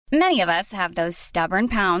Many of us have those stubborn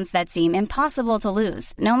pounds that seem impossible to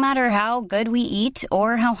lose, no matter how good we eat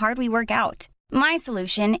or how hard we work out. My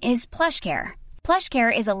solution is PlushCare.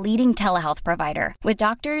 PlushCare is a leading telehealth provider with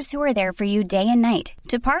doctors who are there for you day and night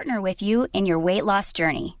to partner with you in your weight loss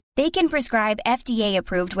journey. They can prescribe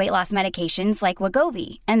FDA-approved weight loss medications like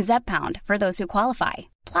Wegovy and Zepbound for those who qualify.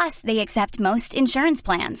 Plus, they accept most insurance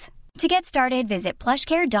plans. To get started, visit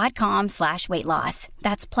plushcare.com/weightloss.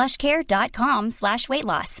 That's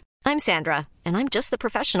plushcare.com/weightloss. I'm Sandra, and I'm just the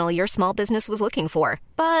professional your small business was looking for.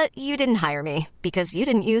 But you didn't hire me because you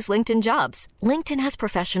didn't use LinkedIn Jobs. LinkedIn has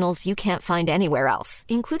professionals you can't find anywhere else,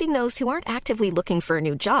 including those who aren't actively looking for a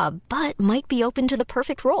new job, but might be open to the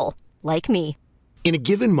perfect role, like me. In a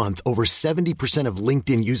given month, over 70% of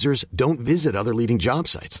LinkedIn users don't visit other leading job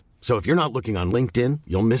sites. So if you're not looking on LinkedIn,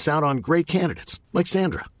 you'll miss out on great candidates like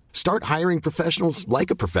Sandra. Start hiring professionals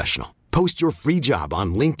like a professional. Post your free job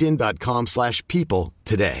on linkedin.com/people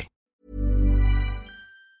today.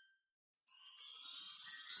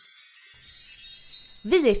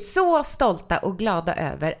 Vi är så stolta och glada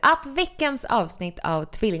över att veckans avsnitt av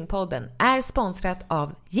Tvillingpodden är sponsrat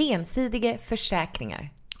av Gensidige Försäkringar.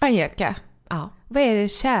 Angelica, Ja, vad är det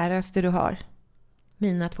käraste du har?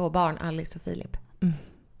 mina 2 barn, Alice och Filip.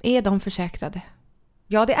 Är de försäkrade?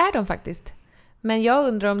 Ja, det är de faktiskt. Men jag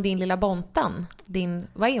undrar om din lilla Bontan,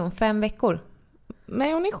 vad är hon, 5 veckor?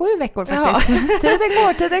 Nej, hon är 7 veckor faktiskt. Ja. Tiden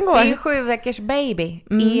går. Det är en 7 veckors baby.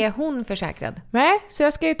 Är hon försäkrad? Nej, så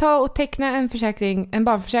jag ska ju ta och teckna en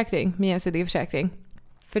barnförsäkring med Gensidige Försäkring.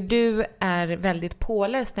 För du är väldigt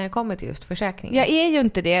påläst när det kommer till just försäkring. Jag är ju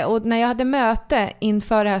inte det. Och när jag hade möte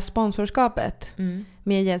inför det här sponsorskapet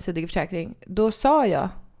med Gensidige Försäkring, då sa jag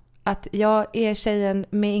att jag är tjejen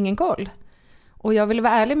med ingen koll. Och jag ville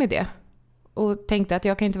vara ärlig med det. Och tänkte att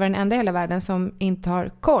jag kan inte vara den enda i hela världen som inte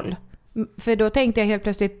har koll. För då tänkte jag helt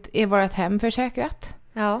plötsligt, är vårt hem försäkrat?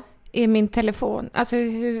 Ja. Är min telefon? Alltså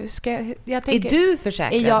hur ska jag tänker, är du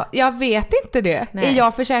försäkrad? Jag vet inte det. Nej. Är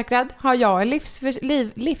jag försäkrad? Har jag en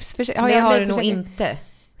livsförsäkring? Det har du nog inte.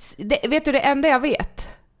 Vet du det enda jag vet?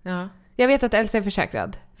 Ja. Jag vet att Elsa är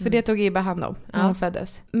försäkrad. För det tog Ibba hand om när hon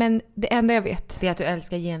föddes. Men det enda jag vet, det är att du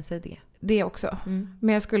älskar Gensidige. Det också.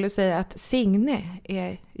 Men jag skulle säga att Signe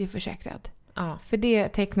är ju försäkrad. Ja. För det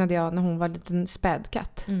tecknade jag när hon var en liten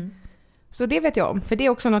spädkatt. Så det vet jag om. För det är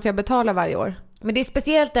också något jag betalar varje år. Men det är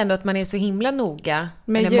speciellt ändå att man är så himla noga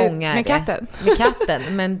med katten. Med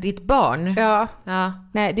katten, men ditt barn. Ja. Ja.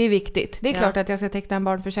 Nej, det är viktigt. Det är klart att jag ska teckna en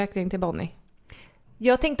barnförsäkring till Bonnie.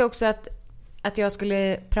 Jag tänkte också att jag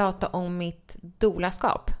skulle prata om mitt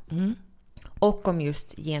dolaskap. Och om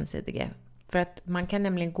just Gensidige. För att man kan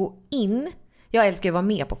nämligen gå in. Jag älskar att vara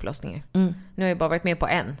med på förlossningar. Nu har jag bara varit med på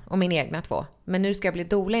en och min egna 2. Men nu ska jag bli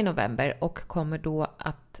doula i november och kommer då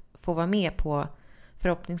att få vara med på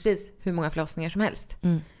förhoppningsvis hur många förlossningar som helst.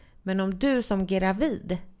 Men om du som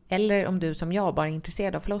gravid eller om du som jag bara är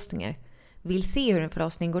intresserad av förlossningar vill se hur en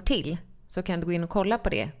förlossning går till, så kan du gå in och kolla på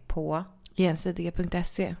det på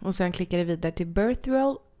gensidige.se och sen klickar du vidare till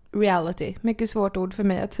Birthroll Reality. Mycket svårt ord för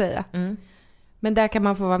mig att säga. Men där kan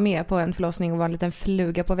man få vara med på en förlossning och vara en liten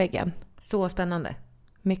fluga på väggen. Så spännande.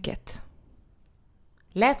 Mycket.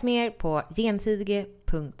 Läs mer på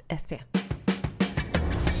gensidige.se.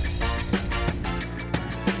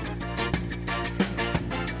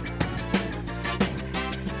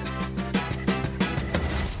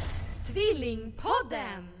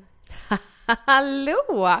 Tvillingpodden!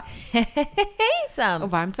 Hallå! Hejsan!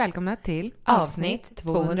 Och varmt välkomna till avsnitt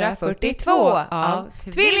 242 av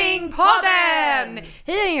Tvillingpodden!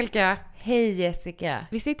 Hej Angelica! Hej Jessica!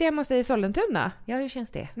 Vi sitter hemma hos dig i Sollentuna. Ja, hur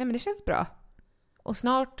känns det? Nej, men det känns bra. Och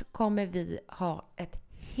snart kommer vi ha ett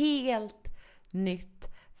helt nytt,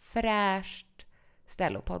 fräscht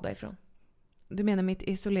ställe att podda ifrån. Du menar mitt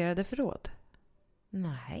isolerade förråd?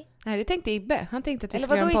 Nej, det tänkte Ibbe. Han tänkte att vi eller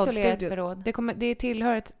skulle ha en vadå isolerat poddstudio. förråd? Det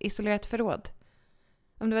tillhör ett isolerat förråd.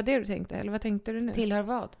 Om det var det du tänkte, eller vad tänkte du nu? Tillhör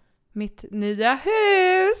vad? Mitt nya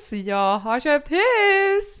hus! Jag har köpt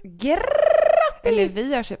hus! Grattis! Eller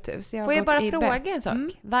vi har köpt hus. Får jag bara fråga en sak?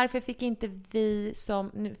 Varför fick inte vi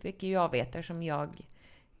som... Nu fick ju jag veta som jag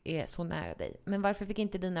är så nära dig. Men varför fick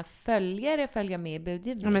inte dina följare följa med i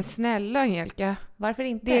budgivningen? Ja, men snälla Angelica. Varför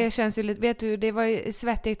inte? Det känns ju lite... Vet du, det var ju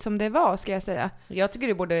svettigt som det var, ska jag säga. Jag tycker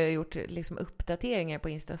du borde ha gjort liksom uppdateringar på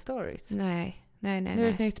Insta-stories. Nej. Nu är det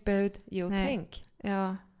ett nytt bud. Jo, nej. tänk.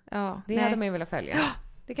 Ja. Det hade man ju velat följa.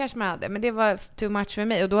 Det kanske man hade, men det var too much för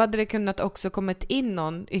mig. Och då hade det kunnat också kommit in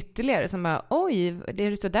någon ytterligare som bara, oj, det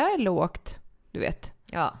är så där lågt. Du vet.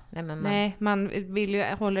 Ja, man vill ju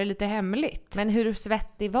hålla det lite hemligt. Men hur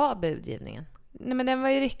svettig var budgivningen? Nej, men den var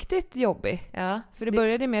ju riktigt jobbig. Ja. För det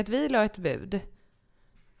började med att vi la ett bud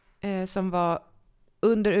som var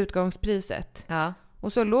under utgångspriset. Ja.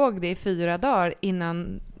 Och så låg det i 4 dagar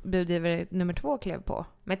innan budgivare nummer 2 klev på.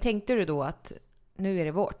 Men tänkte du då att nu är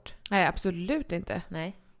det vårt? Nej, absolut inte.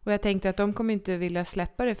 Nej. Och jag tänkte att de kommer inte vilja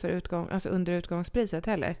släppa det för alltså under utgångspriset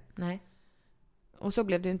heller. Nej. Och så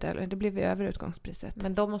blev det inte heller. Det blev över utgångspriset.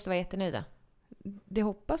 Men de måste vara jättenöjda. Det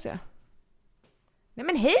hoppas jag. Nej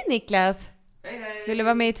men hej Niklas! Hej! Vill du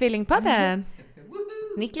vara med i Tvillingpodden?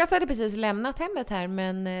 Niklas hade precis lämnat hemmet här,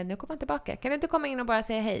 men nu kommer han tillbaka. Kan du inte komma in och bara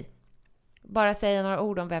säga hej? Bara säga några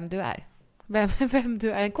ord om vem du är. Vem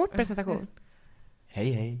du är. En kort presentation.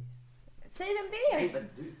 Hej! Säg vem det är!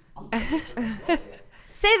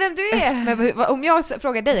 Säg vem du är! Men om jag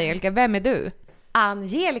frågar dig, Angelica, vem är du?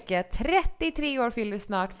 Angelica, 33 år, fyller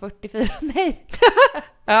snart 44. Nej!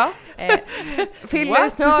 Ja. Fyller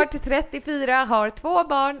snart 34, har 2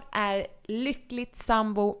 barn, är lyckligt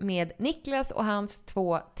sambo med Niklas och hans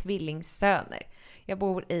 2 tvillingsöner. Jag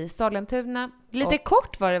bor i Sollentuna. Lite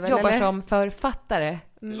kort var det väl? Jobbar eller? som författare.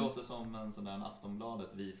 Det låter som en sån där Aftonbladet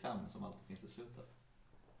Vi 5 som alltid finns i slutet.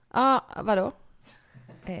 Ja, vadå?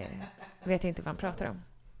 Vet inte vad han pratar om.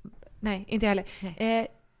 Nej, inte heller.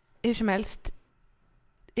 Hur som helst.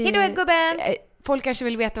 Hej då gubben! Folk kanske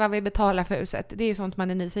vill veta vad vi betalar för huset. Det är ju sånt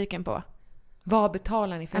man är nyfiken på. Vad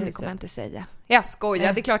betalar ni för Det huset? kommer jag inte säga. Jag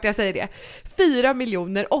skojar, det är klart jag säger det.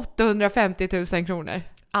 4 850 000 kronor.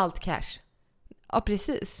 Allt cash. Ja,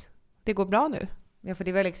 precis. Det går bra nu. Ja, för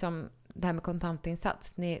det var liksom det här med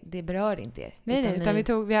kontantinsats. Det berör inte er. Nej, utan vi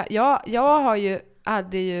tog...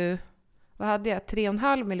 hade ju... Vad hade jag?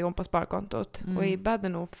 3,5 miljoner på sparkontot. Och Ibbe hade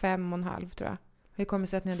nog 5,5 tror jag. Hur kommer det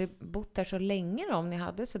sig att ni hade bott där så länge då, om ni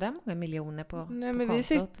hade så där många miljoner på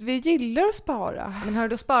kontot? Vi gillar att spara. Men har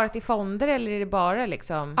du sparat i fonder eller är det bara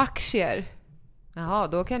liksom... Aktier. Jaha,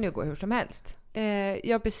 då kan det ju gå hur som helst.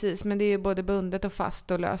 Ja, precis. Men det är ju både bundet och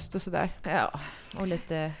fast och löst och sådär. Ja, och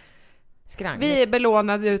lite skrangligt. Vi är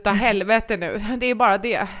belånade utav helvete nu. Det är bara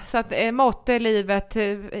det. Så att måtte livet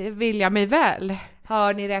vilja mig väl.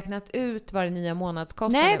 Har ni räknat ut vad det nya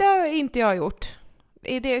månadskostnaden? Nej, det har inte jag gjort.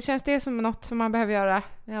 Känns det som något som man behöver göra?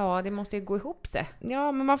 Ja, det måste ju gå ihop sig.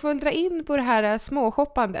 Ja, men man får väl dra in på det här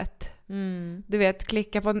småshoppandet. Du vet,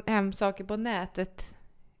 klicka på hem saker på nätet.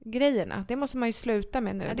 Grejerna. Det måste man ju sluta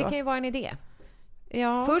med nu. Ja, det kan ju vara en idé.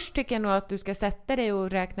 Ja. Först tycker jag nog att du ska sätta dig och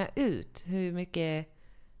räkna ut hur mycket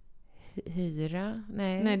hyra.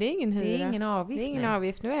 Nej, det är ingen hyra. Det är ingen avgift. Det är ingen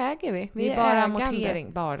avgift. Nu äger vi. Det är bara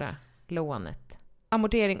amortering, bara lånet.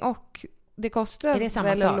 Amortering och det kostar det samma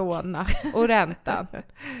väl sak? Att låna och räntan.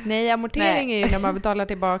 Nej, amortering är ju när man betalar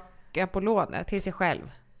tillbaka på lånet. Till sig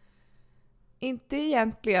själv. Inte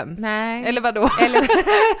egentligen. Nej. Eller vadå? Nej,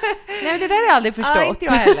 men det där har jag aldrig förstått. Ja, inte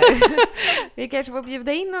jag heller. Vi kanske får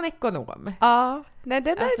bjuda in någon ekonom. Ja, nej,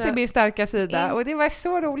 det där är inte min starka sida. Och det var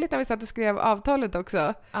så roligt när vi satt och skrev avtalet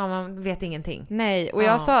också. Ja, man vet ingenting. Nej, och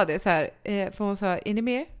jag sa det så här, för hon sa, är ni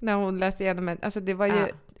med? När hon läste igenom alltså det var ju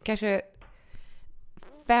kanske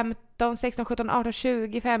 15, 16, 17, 18,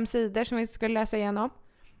 25 sidor som vi skulle läsa igenom.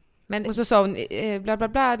 Men, och så sa hon bla bla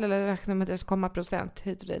bla, eller räkna med att det ska komma procent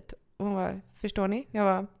hit och dit. Och hon var, förstår ni? Jag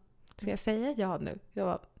var, ska jag säga ja nu? Jag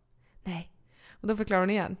var, nej. Och då förklarar hon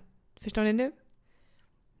igen. Förstår ni nu?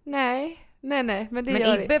 Nej. Men det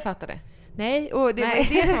gör Ibbe fattade. Nej, och det var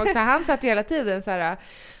det som också, han satt ju hela tiden så här,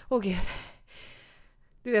 gud.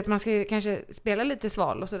 Du vet, man ska ju kanske spela lite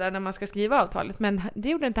sval och sådär när man ska skriva avtalet. Men det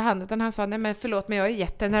gjorde inte han, utan han sa, nej men förlåt men jag är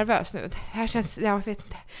jättenervös nu. Det här känns, jag vet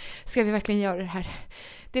inte, ska vi verkligen göra det här?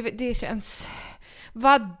 Det känns,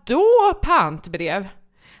 vadå pantbrev?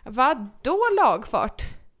 Vadå lagfart?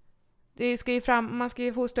 Det ska ju man ska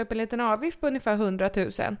ju hosta upp en liten avgift på ungefär 100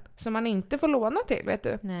 000 som man inte får låna till, vet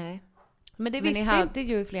du. Nej. Men ni hade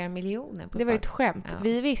ju flera miljoner på det var ju ett skämt. Ja.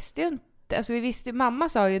 Vi visste ju inte. Alltså mamma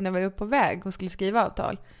sa ju när vi var på väg och skulle skriva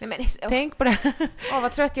avtal. Nej, men, tänk på det.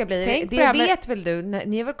 Vad trött jag blir. Det vet väl du.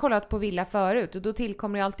 Ni har väl kollat på villa förut och då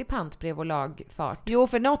tillkommer ju alltid pantbrev och lagfart. Jo,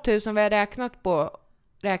 för något hus som vi har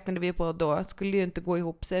räknade vi på då skulle ju inte gå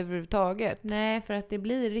ihop sig överhuvudtaget. Nej, för att det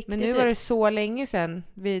blir riktigt. Men nu var det så länge sedan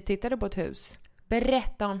vi tittade på ett hus.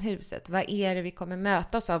 Berätta om huset. Vad är det vi kommer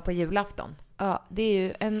mötas av på julafton? Ja, det är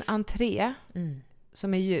ju en entré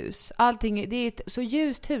som är ljus. Allting, det är ett så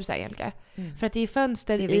ljust hus, Angelica. För att det är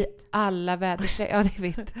fönster i alla väderstreck. Ja, det är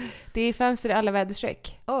vitt. Det är fönster i alla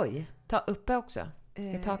väderstreck. Oj, ta uppe också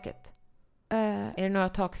i taket. Är det några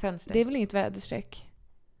takfönster? Det är väl inget väderstreck?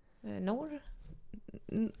 Norr?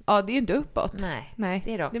 Ja, det är ju inte uppåt. Nej,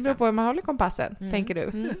 det är rakt det beror på hur man håller kompassen, tänker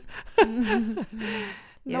du.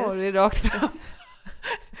 Norr är rakt fram.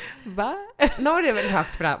 Va? Norr är väl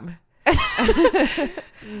rakt fram?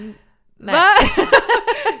 Nej. Va?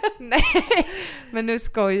 Nej. Men nu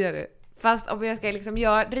skojar du. Fast om jag ska liksom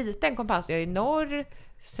rita en kompass, jag är norr,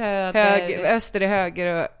 söder... Öster är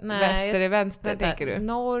höger och väster är vänster, vänta, tänker du?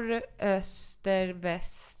 Norr, öster,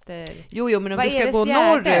 väster... Jo, men om Vad du är ska det gå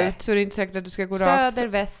fjärde? norrut så är det inte säkert att du ska gå rakt. Söder,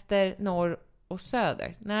 väster, norr och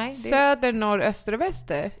söder. Nej, Söder, norr, öster och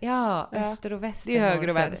väster. Ja, öster och väster. Det är höger norr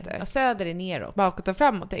och söder. vänster. Ja, söder är neråt. Bakåt och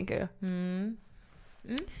framåt, tänker du?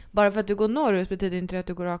 Bara för att du går norrut betyder inte det att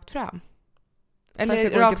du går rakt fram. Eller Fast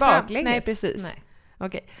jag går rakt inte fram. baklänges. Nej, precis. Nej.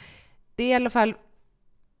 Okej. Det är i alla fall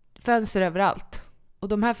fönster överallt. Och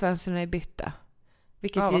de här fönstren är bytta.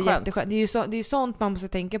 Vilket är jätteskönt. Det är ju sånt man måste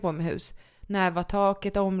tänka på med hus. När var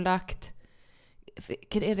taket omlagt?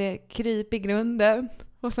 Är det kryp i grunden?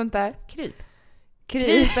 Och sånt där.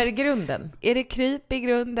 Krypergrunden. Är det kryp i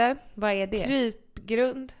grunden? Vad är det?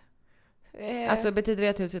 Krypgrund? Alltså betyder det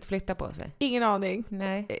att huset flyttar på sig? Ingen aning.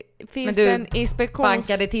 Nej. Finns Men du det en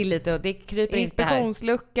bankade till lite och det kryper inte här.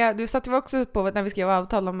 inspektionslucka? Du satte vi också upp på när vi skrev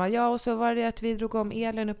avtal om att och så var det att vi drog om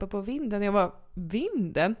elen uppe på vinden. Jag bara,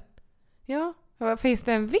 vinden? Ja. Finns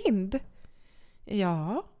det en vind?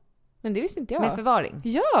 Ja. Men det visste inte jag. Med förvaring?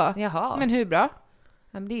 Ja. Jaha. Men hur bra?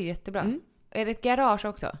 Ja, men det är ju jättebra. Är det ett garage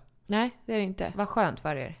också? Nej, det är det inte. Vad skönt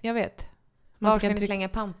för er. Jag vet. Var ska ni slänga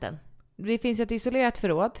panten? Det finns ett isolerat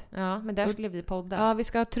förråd. Ja, men där skulle vi podda. Ja, vi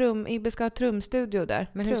ska ha trumstudio där.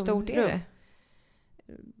 Men hur stort är det?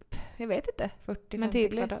 Jag vet inte. 40-50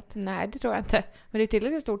 kvadrat? Nej, det tror jag inte. Men det är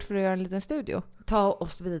tillräckligt stort för att göra en liten studio. Ta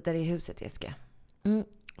oss vidare i huset, Jessica.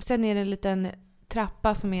 Sen är det en liten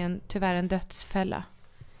trappa som är tyvärr en dödsfälla.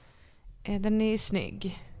 Den är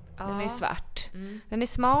snygg. Ja. Den är svart. Den är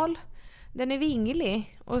smal. Den är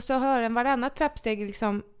vinglig. Och så har den varannat trappsteg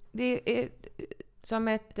liksom... Det är...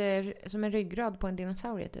 Som en ryggrad på en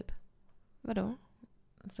dinosaurie typ. Vadå?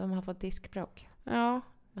 Som har fått diskbråck. Ja.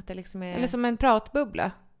 Att det liksom är... Eller som en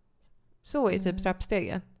pratbubbla. Så är typ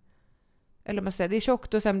trappstegen. Eller man säger, det är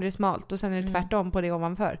tjockt och sen blir det smalt. Och sen är det tvärtom på det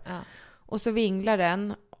ovanför. Ja. Och så vinglar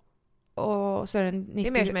den. Och så är den det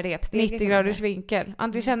är mer som en repstege. 90 graders vinkel.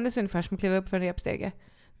 Det kändes ungefär som att kliva upp för en repstege.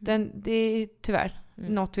 Det är tyvärr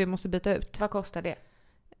något vi måste byta ut. Vad kostar det?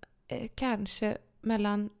 Kanske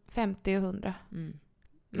mellan 50 och 100.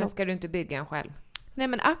 Men ska du inte bygga en själv? Nej,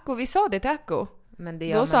 men Akko, vi sa det till Akko. Men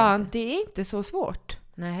det då sa han, det är inte så svårt.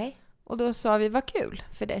 Nej. Och då sa vi, vad kul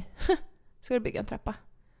för dig. Ska du bygga en trappa?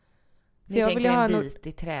 För jag vill ha en bit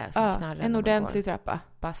i trä som knarrar. En ordentlig trappa.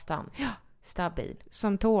 Bastant. Ja. Stabil.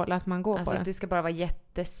 Som tål att man går på den. Det ska bara vara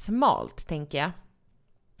jättesmalt, tänker jag.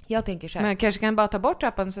 Jag tänker så här. Men kanske kan bara ta bort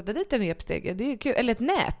trappan och sätta dit en repstege. Det är ju kul. Eller ett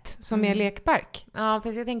nät som är en lekpark. Ja,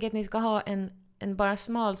 för jag tänker att ni ska ha en bara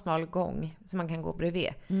smal gång som man kan gå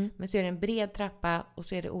bredvid. Men så är det en bred trappa och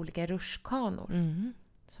så är det olika rutschkanor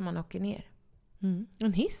som man åker ner.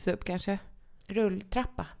 En hiss upp kanske.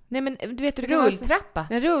 Rulltrappa. Nej, men du vet, rulltrappa.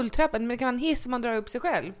 En rulltrappa, men det kan vara en hiss som man drar upp sig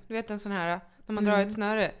själv. Du vet en sån här när man drar ett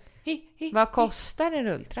snöre. Vad kostar en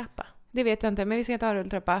rulltrappa? Det vet jag inte, men vi ska inte ha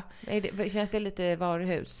rulltrappa. Känns det lite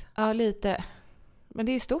varuhus? Ja, lite. Men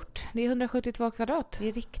det är stort. Det är 172 kvadrat. Det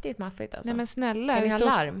är riktigt maffigt alltså. Nej, men snälla. Ska ni ha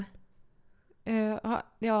larm?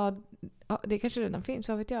 Ja, det kanske redan finns,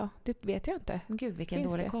 vad vet jag. Det vet jag inte. Gud, vilken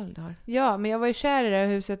dålig koll du har. Ja, men jag var ju kär i det här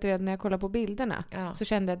huset redan när jag kollade på bilderna. Ja. Så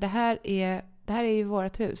kände jag att det här är ju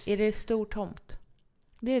vårt hus. Är det stor tomt?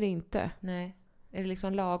 Det är det inte. Nej. Är det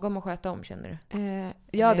liksom lagom att sköta om, känner du?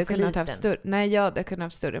 Ja, det kunde ha haft större. Nej, det kunde ha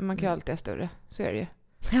haft större. Man kan ju alltid ha större. Så är det ju.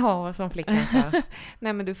 Ja, som flickan sa.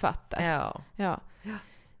 Nej, men du fattar. Ja.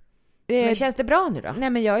 Men känns det bra nu då? Nej,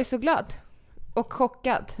 men jag är så glad. Och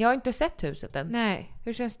chockad. Jag har inte sett huset än. Nej,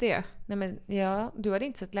 hur känns det? Nej, men du hade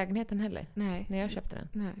inte sett lägenheten heller. Nej. När jag köpte den.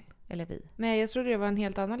 Nej. Eller vi. Nej, jag trodde det var en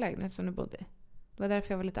helt annan lägenhet som du bodde i. Det var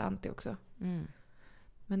därför jag var lite anti också.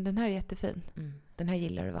 Men den här är jättefin. Den här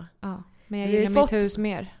gillar du, va? Ja, men jag gillar mitt hus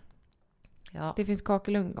mer. Ja. Det finns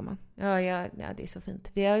kakelugn, gumman. Ja, det är så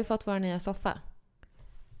fint. Vi har ju fått vår nya soffa.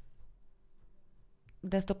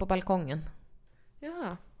 Den står på balkongen.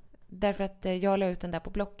 Ja. Därför att jag la ut den där på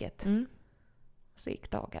Blocket. Så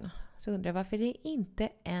gick dagarna. Så undrar jag varför det inte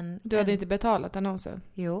Du hade inte betalat annonsen?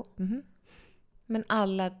 Jo. Men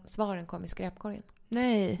alla svaren kom i skräpkorgen.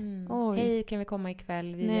 Nej. Oj. Hej, kan vi komma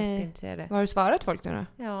ikväll? Vi är jätteintresserade. Vad har du svarat folk nu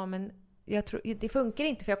då? Ja, men jag tror, det funkar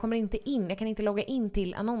inte för jag kommer inte in. Jag kan inte logga in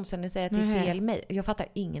till annonsen och säga att det är fel mejl. Jag fattar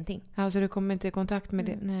ingenting. Ja, så du kommer inte i kontakt med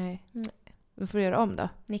det? Nej. Då får du göra om då.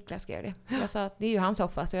 Niklas ska göra det. Jag sa att det är ju hans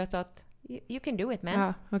soffa, så jag sa att you can do it, man.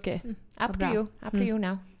 Ja, okej. Up to you. Up to you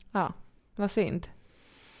now. Ja, vad synd.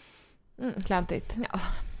 Klantigt.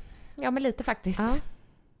 Ja, men lite faktiskt. Ja.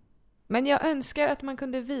 Men jag önskar att man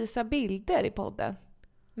kunde visa bilder i podden.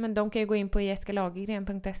 Men de kan ju gå in på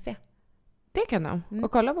jessicalagergren.se. Det kan de.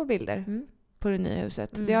 Och kolla på bilder. på det nya huset.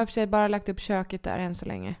 Det har i och för sig bara lagt upp köket där än så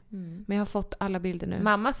länge. Men jag har fått alla bilder nu.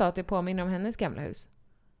 Mamma sa att det påminner om hennes gamla hus.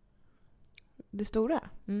 Det stora?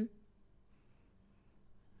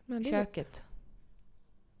 Men Köket.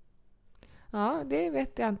 Ja, det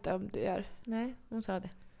vet jag inte om det gör. Nej, hon sa det.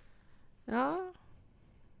 Ja.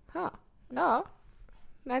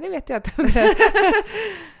 Nej, det vet jag inte.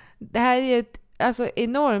 Det här är ett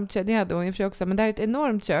enormt kök. Det hade hon i och för sig också. Men det här är ett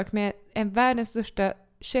enormt kök med en världens största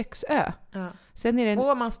köksö. Ja. Sen är det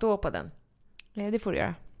Får man stå på den? Nej, det får du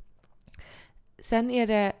göra. Sen är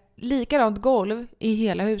det likadant golv i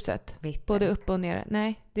hela huset. Vitt. Både upp och ner.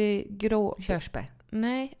 Nej, det är grå. Körsbär.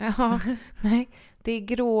 Nej, nej. Det är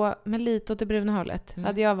grå med lite åt det bruna hållet.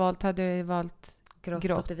 Hade jag valt grått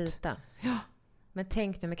åt det vita. Ja. Men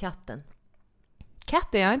tänk nu med katten.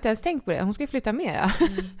 Katten, jag har inte ens tänkt på det. Hon ska ju flytta med, ja.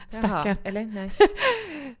 Stackarn. Eller? Nej.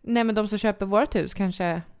 Nej, men de som köper vårt hus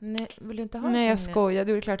kanske... Nej, vill du inte ha Nej, jag sin... skojar.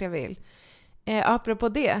 Det är klart jag vill. Apropå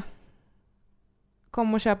det.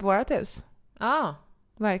 Kom och köp vårt hus. Ja.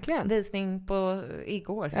 Verkligen. Visning på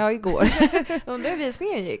igår. Ja, igår. Undrar hur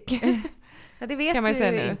visningen gick. Ja, det vet kan man du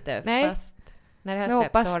säga nu. inte. Nej. Fast när det här Jag släpps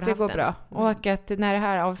hoppas så har du det haft går den. bra. Och att när det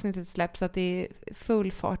här avsnittet släpps att det är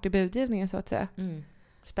full fart i budgivningen så att säga.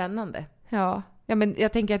 Spännande. Ja, men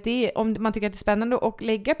jag tänker att det är, om man tycker att det är spännande att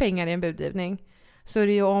lägga pengar i en budgivning så är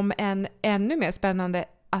det ju om ännu mer spännande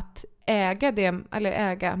att äga det, eller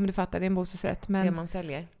äga, men du fattar, det är en bostadsrätt. Men, Det man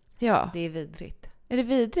säljer. ja. Det är vidrigt. Är det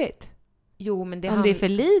vidrigt? Jo, men det om det är för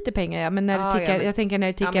lite pengar, ja. Men när det tickar, men... jag tänker när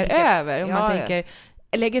det tickar men tickar... över. Om man tänker,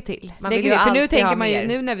 lägger till. Man lägger vill ju för nu alltid tänker ha man ju, mer.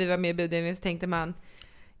 nu när vi var med i budgivningen så tänkte man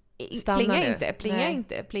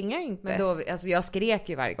plinga inte. Men då, alltså jag skrek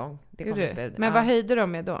ju varje gång det kom ett bud. Men vad höjde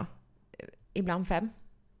de med då? Ibland 5.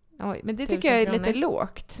 Oj, men det tycker jag är lite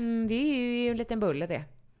lågt. Det är ju en liten bulle det.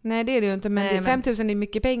 Nej, det är det ju inte. Men, Nej, 5 000 är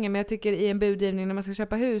mycket pengar. Men jag tycker i en budgivning när man ska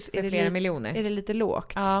köpa hus för flera miljoner. Är det lite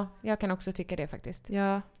lågt. Ja, jag kan också tycka det faktiskt.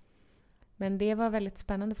 Ja. Men det var väldigt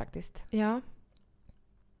spännande faktiskt. Ja.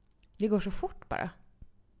 Det går så fort bara.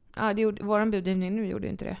 Ja, våran budgivning nu gjorde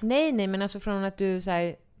inte det. Nej, men alltså från att du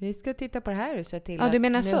säger vi ska titta på det här huset till du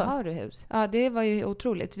menar att så? Nu har du hus. Ja, det var ju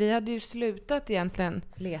otroligt. Vi hade ju slutat egentligen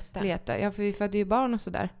leta. Ja, för vi födde ju barn och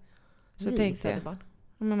sådär. Så vi tänkte födde jag. Barn.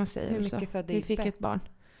 Om man säger hur mycket så. födde vi fick Ippe? ett barn.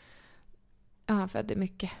 Ja, han födde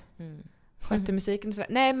mycket. Skötte musiken och sådär.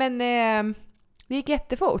 Nej, men det gick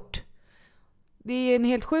jättefort. Det är en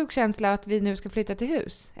helt sjuk känsla att vi nu ska flytta till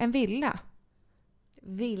hus. En villa.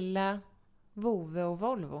 Villa, Vove och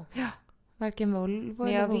Volvo. Ja, varken Volvo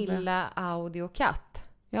Ni eller har Vove. villa, Audi och katt.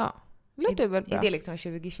 Ja, det låter väl bra. Är det liksom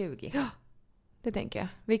 2020? Ja, det tänker jag.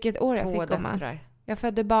 Vilket år jag 2 fick gumman. döttrar. Jag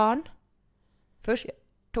födde barn. Först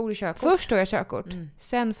tog du körkort. Först tog jag körkort.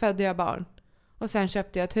 Sen födde jag barn. Och sen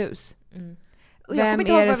köpte jag ett hus. Och jag kommer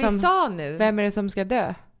inte ihåg vad vi sa nu. Vem är det som ska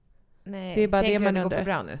dö? Nej, det är bara det man det går undrar. för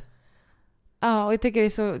bra nu. Ja, och jag tycker det är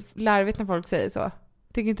så larvigt när folk säger så.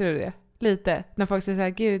 Tycker inte du det? Lite. När folk säger så här,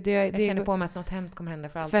 gud, jag känner på mig att något hemskt kommer hända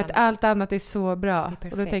för allt för att annat. allt annat är så bra. Det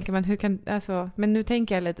är och då tänker man, hur kan, alltså, men nu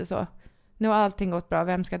tänker jag lite så. Nu har allting gått bra,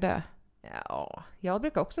 vem ska dö? Ja, jag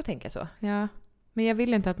brukar också tänka så. Ja, men jag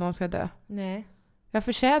vill inte att någon ska dö. Nej. Jag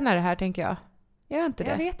förtjänar det här, tänker jag. Jag gör inte det.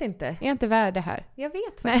 Jag vet inte. Jag är inte värd det här. Jag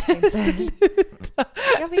vet Nej, faktiskt inte. sluta.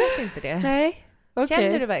 Jag vet inte det. Nej, okej.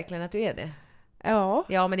 Känner du verkligen att du är det? Ja.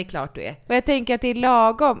 Ja, men det är klart du är. Och jag tänker att det är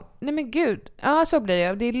lagom. Nej men gud. Ja, så blir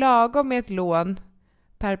det. Det är lagom med ett lån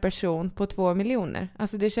per person på 2 miljoner.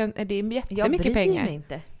 Alltså det är jättemycket pengar. Jag bryr mig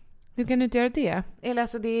inte. Hur kan du inte göra det? Eller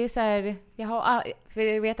alltså det är så här, för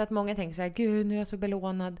jag vet att många tänker så här, gud nu är jag så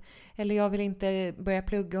belånad. Eller jag vill inte börja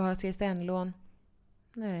plugga och ha CSN-lån.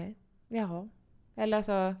 Nej, jaha. Eller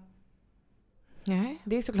alltså, Nej.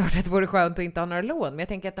 det är såklart att det vore skönt att inte ha några lån. Men jag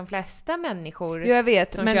tänker att de flesta människor Jag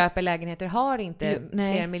vet, som köper lägenheter har inte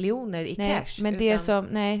flera miljoner i cash.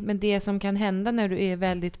 Men det som kan hända när du är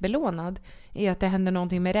väldigt belånad är att det händer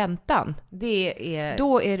någonting med räntan.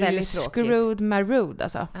 Då är du ju screwed marud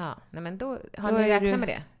alltså. Ja, nej men då har ni räknat med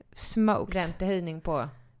det? Smoked. Räntehöjning på...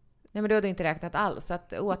 Nej men då har du inte räknat alls, så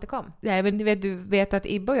att återkom. Nej men du vet att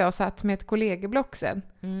Ibbe och jag satt med ett kollegieblock sen.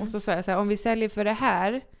 Och så sa jag så här, om vi säljer för det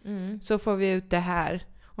här så får vi ut det här.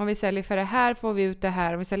 Om vi säljer för det här får vi ut det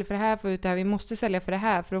här. Om vi säljer för det här får vi ut det här. Vi måste sälja för det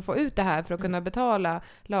här för att få ut det här. För att kunna betala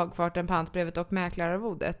lagfarten, pantbrevet och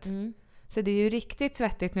mäklararvodet. Så det är ju riktigt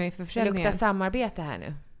svettigt nu inför försäljningen. Det luktar samarbete här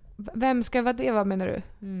nu. Vem ska vara det? Vad menar du?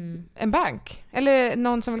 En bank? Eller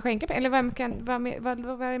någon som vill skänka pengar? Eller vem kan, vad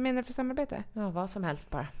menar du för samarbete? Ja, vad som helst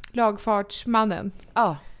bara. Lagfartsmannen.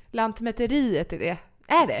 Ja. Lantmäteriet är det.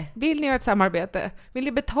 Är det? Vill ni göra ett samarbete? Vill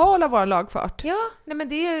ni betala vår lagfart? Ja, nej men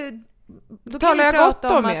det är ju... Då talar jag gott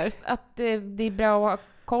om er. Att det är bra att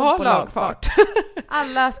ha koll Ha på lagfart.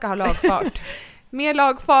 Alla ska ha lagfart. Mer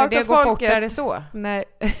lagfart. För det går fortare så. Nej.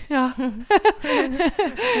 Ja.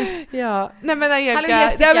 Ja. Nej men Angelica. Hallå,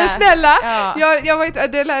 Jessica. Ja, men snälla. Ja. Jag var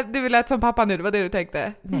inte, du lät som pappa nu, det var det du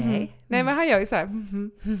tänkte. Nej. Nej men han gör ju så här.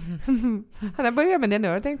 Han har börjat med det nu,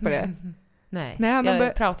 har du tänkt på det? Nej, Nej,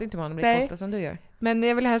 jag pratar inte med honom lika ofta som du gör. Men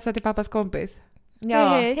jag vill hälsa till pappas kompis. Ja,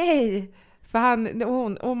 hej. För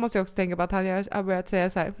hon måste ju också tänka på att han har börjat säga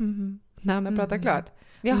så här när han har pratat klart.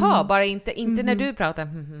 Jaha, bara inte när du pratar.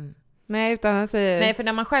 Nej, utan han säger... Nej, för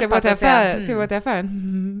när man själv pratar pratar ska vi gå till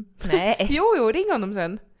affären? Nej. Jo, ring honom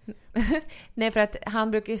sen. Nej, för att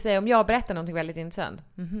han brukar ju säga om jag berättar något väldigt intressant.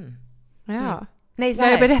 Ja. Nej, så jag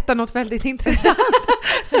här. berättar något väldigt intressant.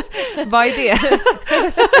 Vad är det?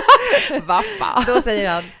 Vad fan? Då säger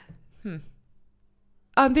han...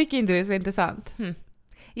 Han tycker inte det är så intressant.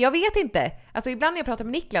 Jag vet inte. Alltså ibland när jag pratar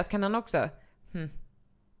med Niklas kan han också...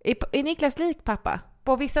 Är Niklas lik pappa?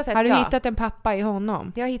 På vissa sätt, har du hittat en pappa i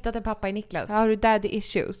honom? Jag har hittat en pappa i Niklas. Har du daddy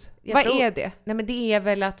issues? Vad är det? Nej, men det är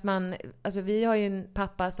väl att man... Alltså vi har ju en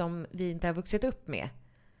pappa som vi inte har vuxit upp med.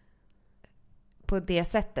 På det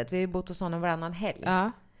sättet. Vi har ju bott hos honom varannan helg.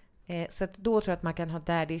 Ja. Så att då tror jag att man kan ha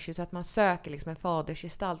daddy issues. Så att man söker liksom en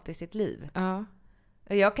fadersgestalt i sitt liv. Ja.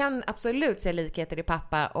 Jag kan absolut se likheter i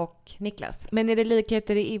pappa och Niklas. Men är det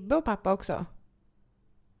likheter i Ibbe och pappa också?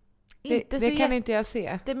 Det kan inte jag se.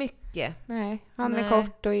 Jättemycket. Nej, han är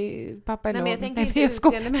kort och pappa är lång. Men jag tänker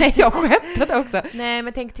inte Nej, jag skämtade också. Nej,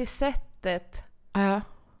 men tänk till sättet. Ja.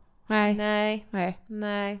 Nej.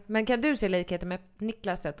 Men kan du se likheter med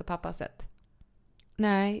Niklas sätt och pappas sätt?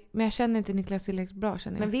 Nej, men jag känner inte Niklas tillräckligt bra,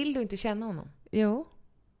 känner jag. Men vill du inte känna honom? Jo.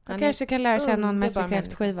 Han kanske kan lära känna honom efter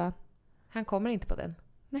kräftskivan. Han kommer inte på den.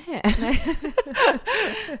 Nej.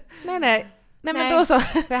 Nej, men då så.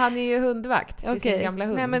 För han är ju hundvakt till sin gamla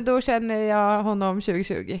hund. Nej, men då känner jag honom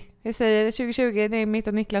 2020. Jag säger 2020, det är mitt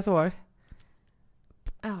och Niklas år.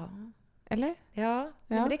 Ja. Eller? Ja.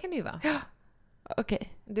 Men det kan det ju vara. Ja.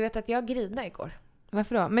 Okej. Du vet att jag grinade igår.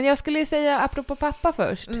 Varför då? Men jag skulle ju säga, apropå pappa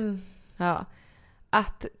först. Ja.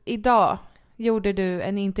 Att idag gjorde du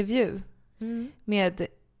en intervju med,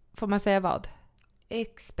 får man säga vad?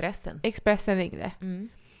 Expressen ringde.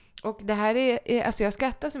 Och det här är, alltså jag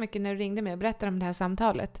skrattade så mycket när du ringde mig och berättade om det här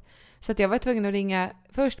samtalet. Så att jag var tvungen att ringa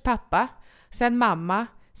först pappa, sen mamma,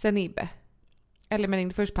 sen Ibbe. Eller men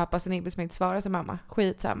ringde först pappa, sen Ibbe som inte svarade, sen mamma.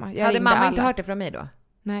 Skitsamma. Hade mamma inte hört det från mig då?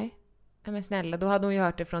 Nej. Ja, men snälla, då hade hon ju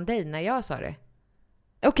hört det från dig när jag sa det.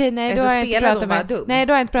 Okej, nej, då har jag inte pratat med henne. Nej,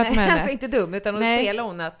 då har jag inte pratat med henne. Alltså inte dum, utan hon spelar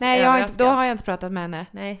hon att nej, då har jag inte pratat med henne.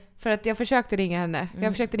 Nej. För att jag försökte ringa henne.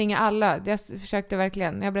 Jag försökte ringa alla. Jag försökte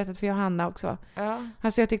verkligen. Jag har berättat för Johanna också. Ja.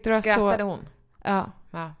 Alltså jag tyckte det var skrattade hon? Ja.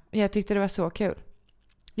 Jag tyckte det var så kul.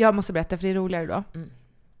 Jag måste berätta för det är roligare då.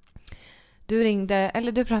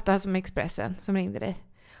 Du pratade alltså med Expressen som ringde dig.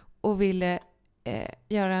 Och ville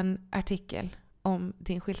göra en artikel om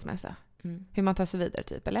din skilsmässa. Hur man tar sig vidare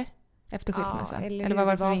typ, eller? Efter skilsmässa. Eller vad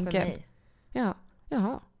var det för vinkel? Ja,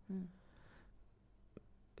 jaha.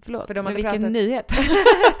 Förlåt, för de hade vilken pratat... nyhet.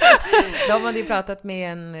 De hade ju pratat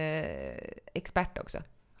med en expert också.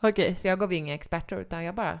 Okej. Så jag gav ju inga experter utan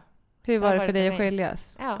jag bara... Hur var det för dig att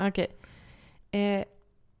skiljas? Ja. Okej.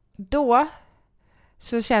 Då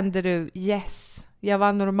så kände du, yes, jag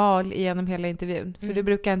var normal genom hela intervjun. För du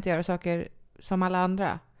brukar inte göra saker som alla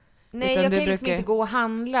andra. Nej, jag kan liksom inte gå och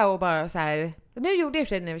handla och bara så här... Nu gjorde jag för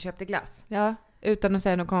sig när vi köpte glass. Ja, utan att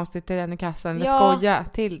säga något konstigt till den i kassan eller skoja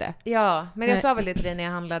till det. Ja, men jag sa väl det till dig när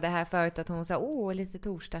jag handlade här förut att hon sa, lite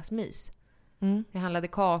torsdagsmys. Jag handlade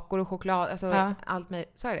kakor och choklad, alltså allt med...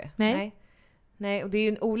 Sa jag det? Nej, och det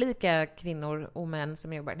är ju olika kvinnor och män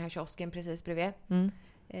som jobbar i den här kiosken precis bredvid.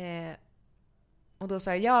 Och då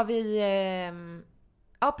sa jag,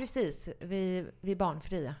 precis, vi är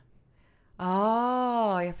barnfria.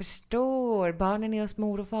 Jag förstår. Barnen är hos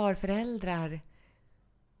mor- och farföräldrar.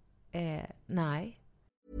 Nej.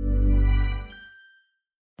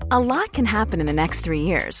 A lot can happen in the next 3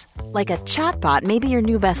 years. Like a chatbot may be your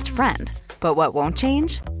new best friend. But what won't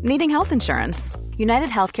change? Needing health insurance. United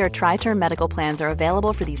Healthcare Tri-Term Medical Plans are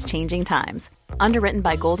available for these changing times. Underwritten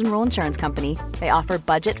by Golden Rule Insurance Company, they offer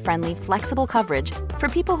budget-friendly, flexible coverage for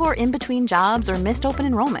people who are in between jobs or missed open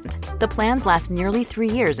enrollment. The plans last nearly 3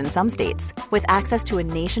 years in some states, with access to a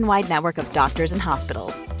nationwide network of doctors and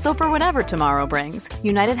hospitals. So for whatever tomorrow brings,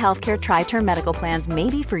 United Healthcare Tri-Term Medical Plans may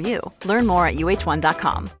be for you. Learn more at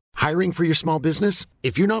uh1.com. Hiring for your small business?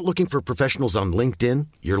 If you're not looking for professionals on LinkedIn,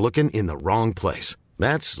 you're looking in the wrong place.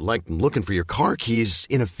 That's like looking for your car keys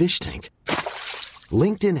in a fish tank.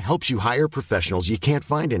 LinkedIn helps you hire professionals you can't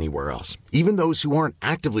find anywhere else, even those who aren't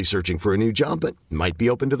actively searching for a new job but might be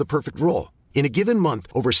open to the perfect role. In a given month,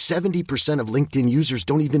 over 70% of LinkedIn users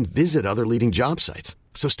don't even visit other leading job sites.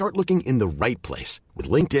 So start looking in the right place.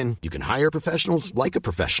 With LinkedIn, you can hire professionals like a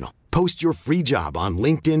professional. Post your free job on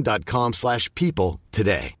linkedin.com/people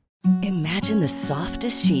today. Imagine the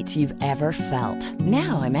softest sheets you've ever felt.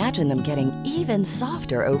 Now imagine them getting even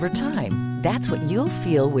softer over time. That's what you'll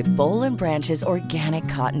feel with Boll & Branch's organic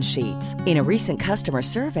cotton sheets. In a recent customer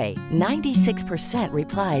survey, 96%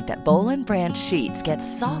 replied that Boll & Branch sheets get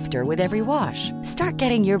softer with every wash. Start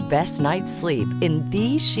getting your best night's sleep in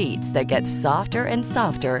these sheets that get softer and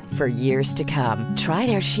softer for years to come. Try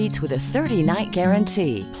their sheets with a 30-night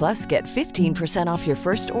guarantee. Plus, get 15% off your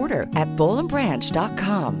first order at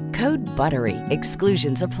bollandbranch.com. Code BUTTERY.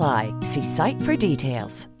 Exclusions apply. See site for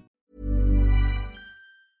details.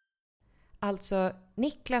 Alltså,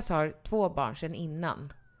 Niklas har 2 barn sedan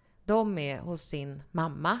innan. De är hos sin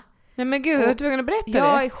mamma. Nej men gud, jag är tvungen att berätta det.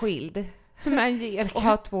 Jag är skild. Men och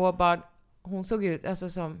har 2 barn. Hon såg ut alltså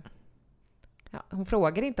som... Ja, hon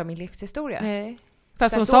frågade inte om min livshistoria. Nej.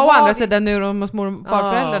 Fast hon sa å andra sidan nu om hos mor- och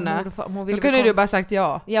farföräldrarna. Då kunde du bara sagt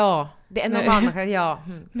ja. Ja, det är normalt. Ja,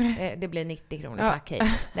 det blir 90 kronor tack, hej.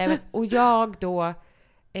 Nej, men, och jag då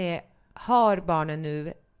har barnen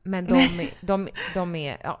nu, men de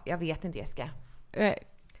är, ja, jag vet inte, Jessica. Nej.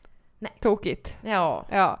 Tokigt.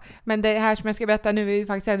 Ja. Men det här som jag ska berätta nu är ju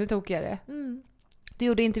faktiskt ännu tokigare. Du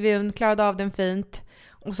gjorde intervjun, klarade av den fint.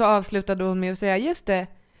 Och så avslutade hon med att säga, just det,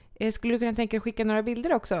 skulle du kunna tänka dig att skicka några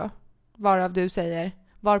bilder också?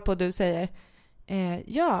 Varpå du säger,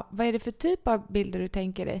 ja, vad är det för typ av bilder du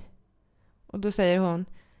tänker dig? Och då säger hon,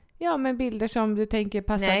 ja, men bilder som du tänker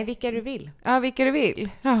passar. Nej, vilka du vill. Ja, vilka du vill.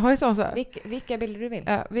 Ja, vad är så? Vilka bilder du vill.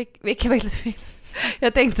 Ja, vilka bilder du vill.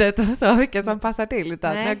 Jag tänkte att de sa vilka som passar till.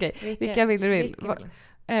 Utan, nej, okej, vilka bilder du vill.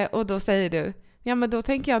 Och då säger du, ja, men då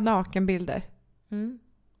tänker jag nakenbilder.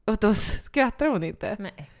 Och då skrattar hon inte.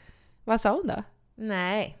 Nej. Vad sa hon då?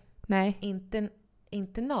 Nej.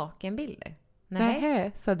 Inte nakenbilder.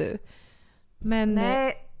 Nej, sa du. Men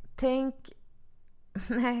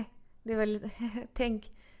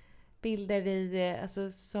tänk bilder i,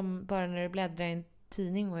 alltså, som bara när du bläddrar i en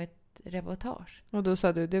tidning och ett reportage. Och då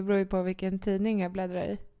sa du, det beror ju på vilken tidning jag bläddrar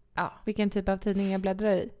i. Ja. Vilken typ av tidning jag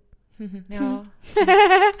bläddrar i. Ja.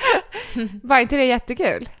 Var inte det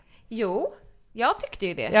jättekul? Jo, jag tyckte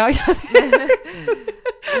ju det. Ja,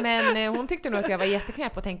 men hon tyckte nog att jag var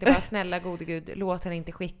jätteknäpp och tänkte bara, snälla gode gud, låt henne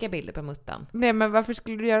inte skicka bilder på muttan. Nej, men varför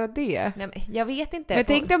skulle du göra det? Nej, men jag vet inte. Men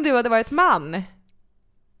tänk om du hade varit man.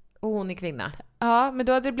 Och hon är kvinna. Ja, men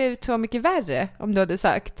då hade det blivit så mycket värre om du hade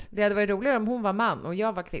sagt. Det hade varit roligare om hon var man och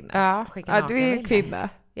jag var kvinna. Ja, du är kvinna.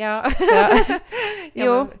 Ja.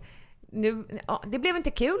 Jo. Det blev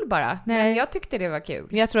inte kul bara. Nej. Men jag tyckte det var kul.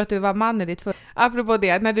 Jag tror att du var man i ditt apropå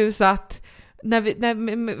det, när du satt...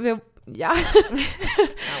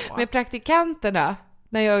 med praktikanterna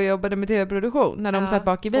när jag jobbade med tv-produktion, när de satt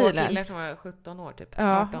bak i bilen. 2 killar som var 17 år typ.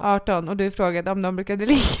 Ja, 18. Och du frågade om de brukade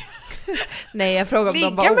ligga. Nej, jag frågade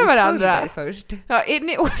om de var med varandra först. Ja,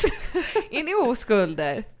 är ni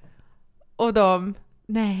oskulder? Och de,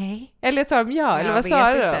 nej. Eller sa de ja, eller vad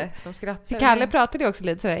sa de? De skrattade. För Kalle pratade också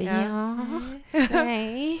lite sådär, ja.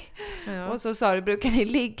 Nej. Ja. Och så sa du, brukar ni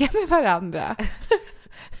ligga med varandra?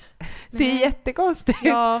 Det är jättekonstigt.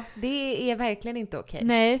 Ja, det är verkligen inte okej.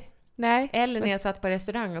 Nej. Eller när jag satt på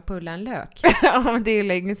restaurang och pullade en lök. Ja, men det är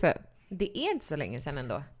länge sedan. Det är inte så länge sedan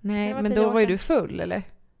ändå. Nej, men då var ju du full, eller?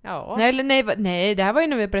 Ja. Nej, det här var ju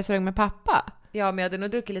när vi var på restaurang med pappa. Ja, men jag hade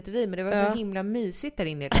nog druckit lite vin, men det var så himla mysigt där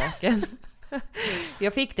inne i löken.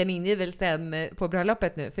 Jag fick den ingivelsen på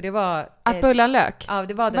bröllopet nu, för det var... Att pulla en lök? Ja,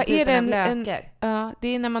 det var den typen av lökar. Ja, det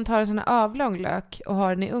är när man tar en sån här avlång lök och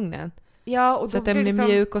har den i ugnen. Ja, och så då att den blir blir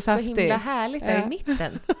mjuk och saftig. Så himla härligt där i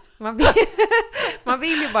mitten. Man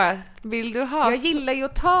vill ju bara... Vill du ha... Jag gillar ju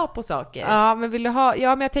att ta på saker. Ja, men vill du ha...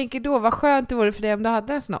 Ja, men jag tänker då, vad skönt det vore för dig om du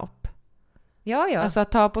hade en snopp. Ja. Alltså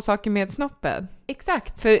att ta på saker med snoppen.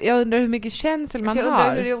 Exakt. För jag undrar hur mycket känsel man har. Jag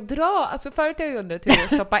undrar hur det är att dra... Alltså förut har jag undrat hur det är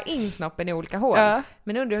att stoppa in snoppen i olika hål. Ja.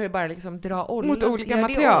 Men undrar hur det bara liksom dra mot olika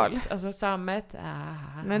material. Alltså sammet...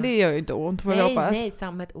 Men det gör ju inte ont, får jag hoppas. Nej,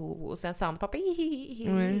 sammet och sen sandpapper.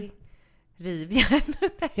 Rivjärn.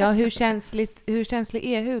 Ja, hur känslig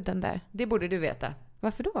är huden där? Det borde du veta.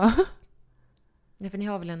 Varför då? Ja, för ni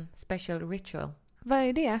har väl en special ritual. Vad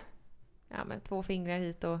är det? Ja, men 2 fingrar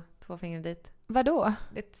hit och 2 fingrar dit. Vadå?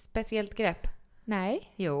 Ett speciellt grepp.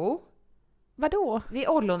 Nej. Jo. Vadå? Vid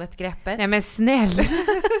ollonet-greppet. Nej, men snälla.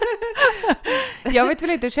 Jag vet väl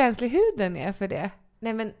inte hur känslig huden är för det.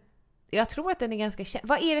 Nej, men jag tror att den är ganska...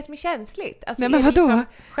 Vad är det som är känsligt? Alltså, nej, men vadå? Liksom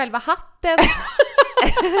själva hatten?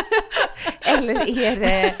 Eller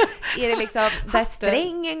är det liksom där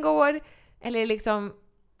strängen går? Eller liksom...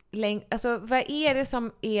 alltså vad är det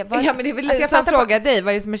som är... Ja, men det är väl alltså, jag som frågar dig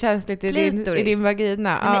vad är det som är känsligt i din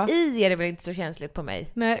vagina. Nej, men i är det väl inte så känsligt på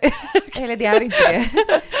mig. Nej. Eller det är inte det.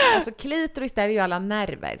 Alltså klitoris, där är ju alla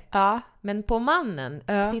nerver. Ja. Men på mannen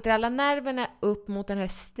sitter alla nerverna upp mot den här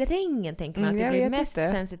strängen, tänker man att det blir mest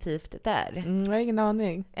sensitivt där. Jag har ingen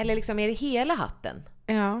aning. Eller liksom är det hela hatten?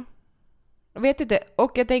 Ja. Jag vet inte.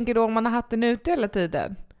 Och jag tänker då om man har hatten ute hela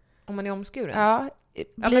tiden. Om man är omskuren? Ja.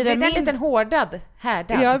 Blir det en liten härdad?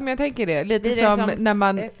 Ja, men jag tänker det. Lite blir som det när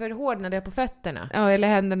man... förhårdnade på fötterna? Ja, eller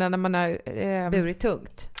händerna när man har... burit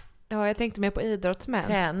tungt? Ja, jag tänkte mer på idrottsmän.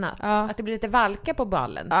 Tränat? Ja. Att det blir lite valka på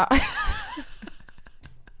ballen? Ja.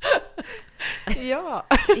 Ja.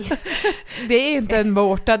 Det är inte en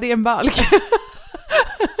vårta, det är en valk.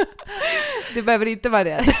 Det behöver inte vara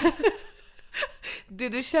det. Det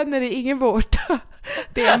du känner är ingen vårta.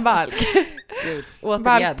 Det är en valk. Gud,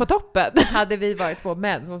 valk på toppen. Hade vi varit två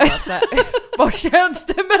män som sa så här: vad känns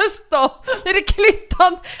det mest då? Är det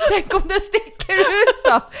klittan? Tänk om den sticker ut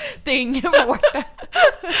då? Det är ingen vårta.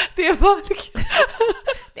 Det är valk.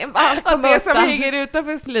 Det är en valk på det som hänger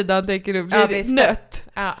utanför slidan, tänker du, blir det nött.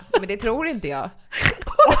 Ja, men det tror inte jag.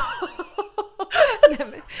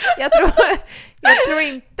 Nej, jag tror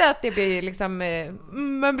inte att det blir liksom...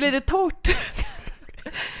 Men blir det torrt?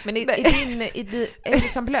 Men är det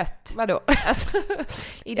liksom blött? Vadå? Alltså,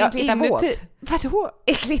 är din klitta våt? Vadå?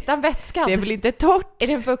 Är klittan vätskad? Det är väl inte torrt? Är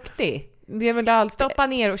den fuktig? Det är väl alltid... Stoppa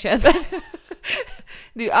ner och känn.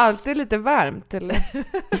 Det är ju alltid lite varmt, eller?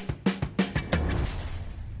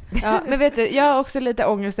 Ja, men vet du, jag har också lite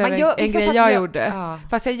ångest över en grej jag gjorde. Ja.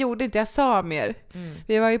 Fast jag gjorde inte, jag sa mer.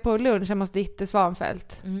 Vi var ju på lunch hemma hos Ditte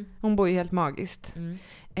Svanfält. Hon bor ju helt magiskt.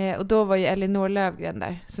 Och då var ju Elinor Löfgren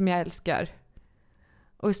där, som jag älskar.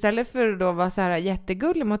 Och istället för att då vara så här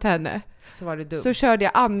jättegullig mot henne, så var det dum. Så körde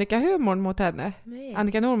jag Annika-humorn mot henne. Nej.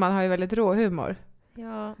 Annika Norman har ju väldigt rå humor.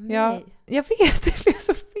 Ja, nej. Ja, jag vet, det blev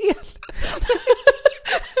så fel.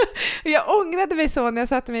 Jag ångrade mig så när jag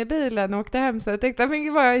satte mig i bilen och åkte hem, så jag tänkte,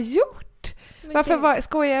 men vad har jag gjort? Men varför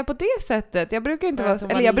skojar jag på det sättet? Jag brukar inte vara,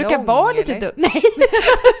 eller jag brukar vara lite dum. Nej.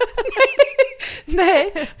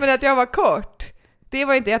 Nej, men att jag var kort. Det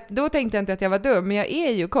var inte, då tänkte jag inte att jag var dum, men jag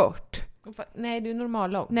är ju kort. Nej, du är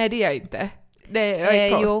normal lång. Nej, det är jag inte. Nej, jag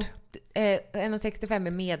är kort. Jo. 1,65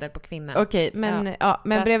 är medel på kvinnan. Okej, men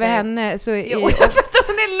men bredvid henne så är jo, för att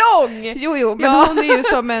hon är lång. Jo, men hon är ju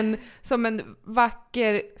som en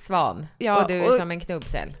vacker svan. Ja, och du är som en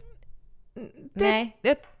knubbsäll. Nej.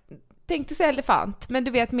 Jag tänkte säga elefant, men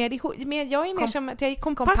du vet, mer jag är mer som att jag är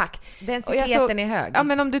kompakt. Densiteten är hög. Ja,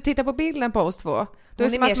 men om du tittar på bilden på oss två, då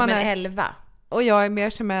är mer som en 11. Och jag är mer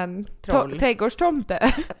som en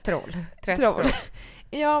trädgårdstomte. Troll.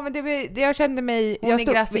 Ja, men jag kände mig... Hon är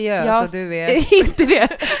graciös och du är... Inte det.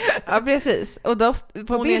 Ja, precis. Och då,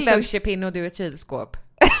 på hon bilden... är en sushipinne och du är ett kylskåp.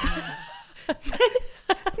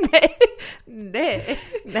 Nej.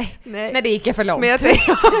 Nej, det gick jag för långt. Men jag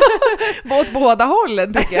tänker åt båda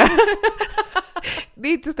hållen, tycker jag. Det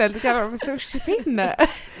är inte ställt att kalla dem för sushipinne.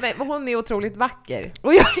 Men hon är otroligt vacker.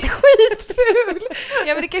 Och jag är skitful.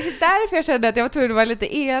 Ja, men det är kanske därför jag kände att jag var tvungen att vara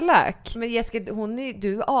lite elak. Men Jessica,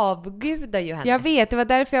 du avgudar ju henne. Jag vet, det var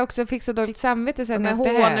därför jag också fick så dåligt samvete sen. Men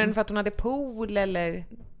hånen för att hon hade pool, eller?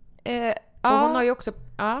 Hon har ju också...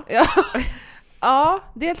 Ja. Ja,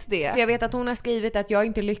 dels det. För jag vet att hon har skrivit att jag är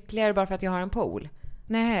inte lyckligare bara för att jag har en pool.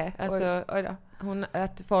 Nej, alltså oj då.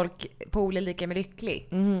 Att pool är lika med lycklig.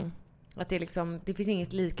 Att det är liksom, det finns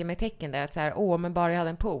inget lika med tecken där att så här, men bara jag hade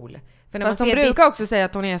en pool. För när fast de brukar också säga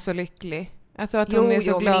att hon är så lycklig. Alltså att hon är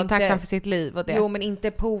så glad och tacksam för sitt liv och det. Jo, men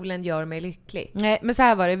inte poolen gör mig lycklig. Nej, men så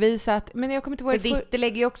här var det, visat, men jag kommer inte ihåg. För Ditte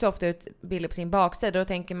lägger ju också ofta ut bilder på sin baksida, och då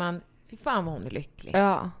tänker man, fy fan vad hon är lycklig.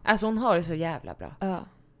 Ja. Alltså hon har det så jävla bra. Ja.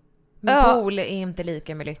 Men pool är inte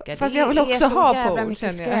lika med lycka. Fast jag vill också ha pool,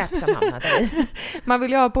 mycket skräp som hamnade i. Man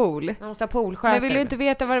vill ju ha pool. Man måste ha poolskötare. Men jag vill ju inte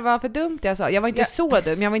veta vad det var för dumt jag sa. Jag var inte så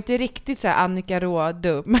dum. Jag var inte riktigt så här Annika Rå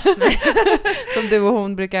dum. Som du och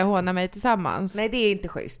hon brukar håna mig tillsammans. Nej, det är inte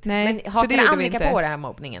schysst. Nej, men hakade Annika på det här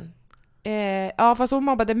mobbningen? Ja, fast hon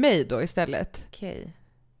mobbade mig då istället. Okej.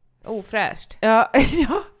 Ofräscht.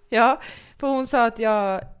 Ja. För hon sa att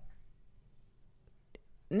jag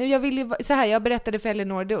ville så här, jag berättade för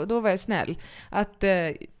Elinor, då var jag snäll, att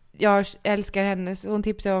jag älskar hennes, hon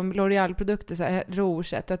tipsade om L'Oreal-produkter, så här,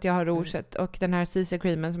 rouget, att jag har rouget och den här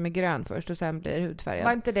CC-creamen som är grön först och sen blir hudfärgad.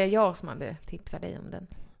 Var inte det jag som hade tipsat dig om den?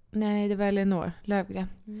 Nej, det var Elinor Löfgren.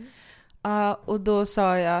 Och då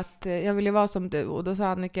sa jag att jag ville vara som du, och då sa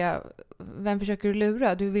Annika, vem försöker du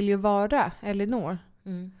lura? Du vill ju vara Elinor.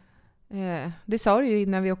 Det sa du ju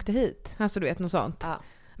innan vi åkte hit. Alltså du vet, något sånt. Ja.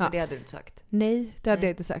 Men det hade du inte sagt. Nej, det hade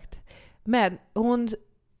jag inte sagt. Men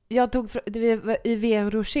Jag tog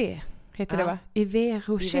Yves Rocher. Heter det va? Yves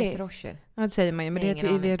Rocher. Ja, det säger man ju. Men det heter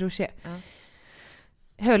Yves Rocher. Ja.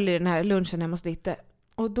 Höll i den här lunchen hemma hos Ditte.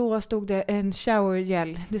 Och då stod det en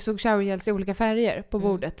showergel. Det stod showergels i olika färger på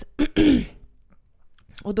bordet.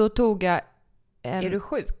 Och då tog jag Är du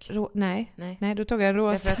sjuk? Nej, då tog jag en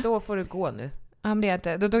rosa. Därför att då får du gå nu. Ja, men det är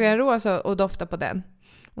inte. Då tog jag en rosa och doftade på den.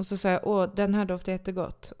 Och så sa jag, den här doftar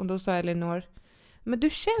jättegott. Och då sa Elinor, men du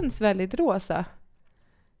känns väldigt rosa.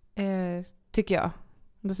 Tycker jag.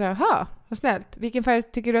 Och då sa jag, vad snällt. Vilken färg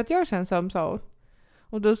tycker du att jag känns som, sa hon.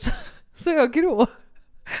 Och då sa jag grå.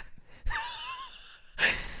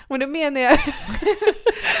 Och det menar jag.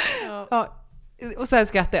 Ja. Och sen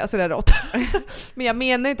skrattade jag sådär rått. Men jag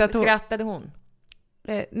menar inte att hon... Skrattade hon?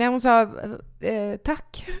 Nej, hon sa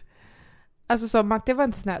tack. Alltså som att det var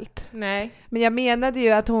inte snällt. Nej. Men jag menade ju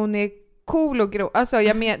att hon är cool och grå. Alltså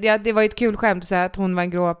det var ju ett kul skämt att säga att hon var en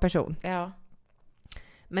grå person. Ja.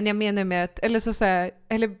 Men jag menar med att, eller så säga,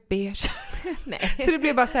 eller beige. Nej. Så det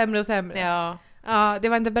blev bara sämre och sämre. Ja. Ja, det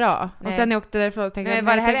var inte bra. Nej. Och sen jag åkte därifrån och tänkte... Nej,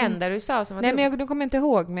 var det här enda du sa som var nej, men jag kommer inte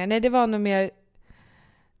ihåg mer. Nej, det var nog mer...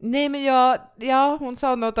 Nej, men hon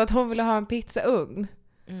sa något att hon ville ha en pizzaugn.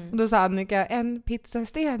 Och då sa Annika, en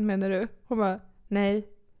pizzasten menar du? Hon bara, nej,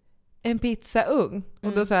 en pizzaugn.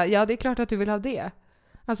 Och då sa jag, ja det är klart att du vill ha det.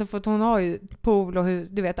 Alltså för att hon har ju pool och hus,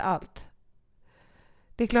 du vet allt.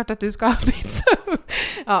 Det är klart att du ska ha en pizzaugn.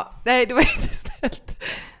 Ja, nej det var inte ställt.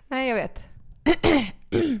 Nej, jag vet.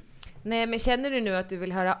 Nej, men känner du nu att du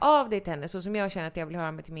vill höra av dig till henne så som jag känner att jag vill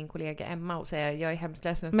höra mig till min kollega Emma och säga jag är hemskt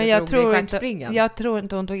ledsen att men jag tror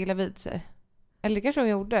inte hon tog illa vid sig. Eller kanske hon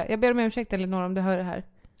gjorde. Jag ber om ursäkt eller någon om du hör det här.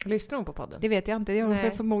 Lyssnar hon på podden? Det vet jag inte. Det gör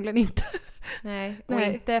hon förmodligen inte. Nej, och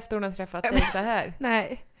inte efter hon har träffat dig så här.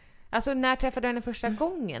 Nej. Alltså när träffade du henne första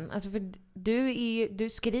gången? Alltså för du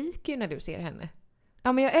skriker ju när du ser henne.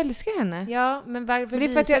 Ja, men jag älskar henne. Ja, men varför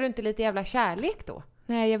visar du inte lite jävla kärlek då?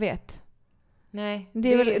 Nej, jag vet. Nej.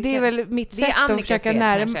 Det är väl mitt sätt att försöka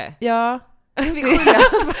närma. Ja. Vi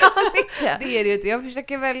skyller på Annika. Det är det ju inte.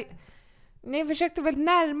 Jag försökte väl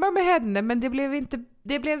närma mig henne, men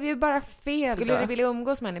det blev ju bara fel. Skulle du vilja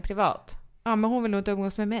umgås med henne privat? Ja, men hon vill nog inte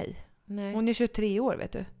umgås med mig. Nej. Hon är 23 år,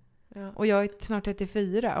 vet du. Ja. Och jag är snart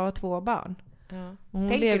 34 och har 2 barn. Ja. Och hon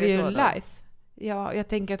lever ju life. Ja, jag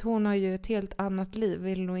tänker att hon har ju ett helt annat liv.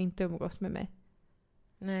 Vill nog inte umgås med mig.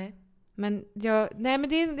 Nej. Men jag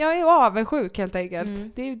är avundsjuk helt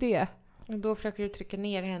enkelt. Det är ju det. Och då försöker du trycka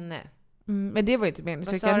ner henne. Men det var ju inte meningen att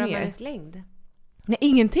trycka ner. Vad sa du om hennes längd? Nej,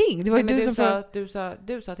 ingenting. Det var ju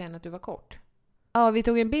du sa till henne att du var kort. Ja, vi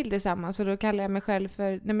tog en bild tillsammans och då kallade jag mig själv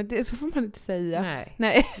för... Nej, men det så får man inte säga.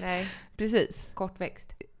 Nej. Precis.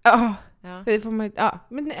 Kortväxt. Ja. Det får man... Ja,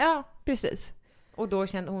 men ja, precis. Och då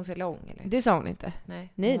kände hon sig lång, eller? Det sa hon inte. Nej,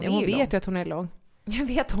 hon vet ju att hon är lång. Jag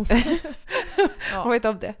vet hon. Ja. Hon vet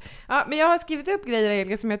om det. Ja, men jag har skrivit upp grejer,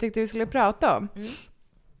 Elga, som jag tyckte vi skulle prata om.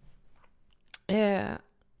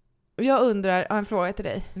 Och jag undrar, en fråga till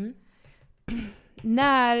dig.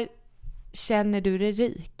 När känner du dig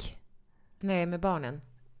rik? När jag är med barnen.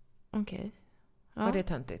 Okej. Ja. Var det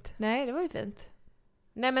töntigt? Nej, det var ju fint.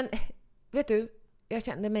 Nej, men vet du, jag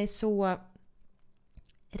kände mig så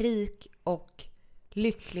rik och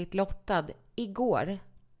lyckligt lottad igår.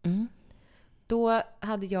 Då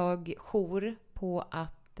hade jag jour på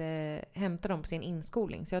att hämta dem på sin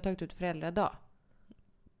inskolning. Så jag har tagit ut föräldradag.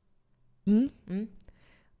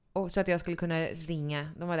 Och så att jag skulle kunna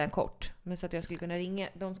ringa. De var där kort. Men så att jag skulle kunna ringa.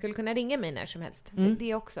 De skulle kunna ringa mig när som helst.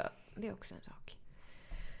 Det är också en sak.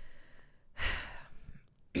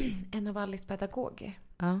 En av Alice pedagoger.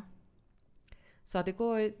 Ja. Så att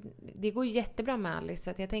det går jättebra med Alice. Så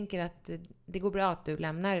att jag tänker att det går bra att du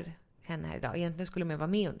lämnar henne här idag. Egentligen skulle man vara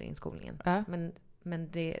med under inskolningen. Ja. Men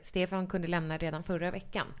Stefan kunde lämna redan förra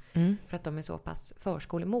veckan. För att de är så pass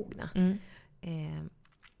förskolemogna.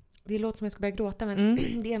 Det låter som jag ska börja gråta, men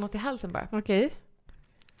det är något i halsen bara. Okej.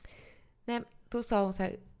 Nej, då sa hon så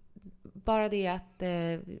här, bara det att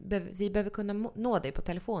vi behöver kunna nå dig på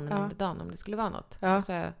telefonen under dagen om det skulle vara något. Ja.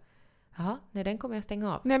 Så jag, jaha, nej, den kommer jag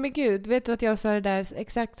stänga av. Nej, men gud, vet du att jag sa det där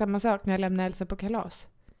exakt samma sak när jag lämnade Elsa på kalas?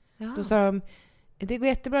 Ja. Då sa de, det går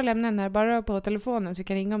jättebra att lämna den här bara på telefonen så vi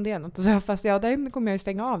kan ringa om det är något. Och så jag, fast den kommer jag ju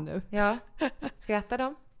stänga av nu. Ja, skrattar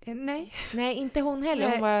de? Nej. Nej, inte hon heller.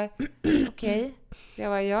 Hon var okej. Jag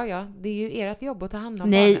var ja, det är ju ert jobb att ta hand om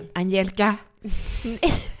nej, barnen. Angelica.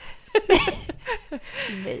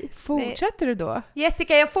 Nej. Fortsätter du då?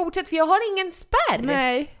 Jessica, jag fortsätter för jag har ingen spärr.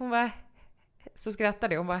 Nej. Hon var så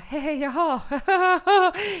skrattade hon bara, jaha.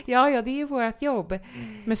 ja, det är ju vårt jobb.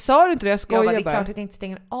 Men sa du inte det? Jag skojar bara. bara. Det är klart att jag inte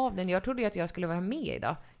stänger av den. Jag trodde ju att jag skulle vara med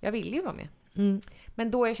idag. Jag ville ju vara med.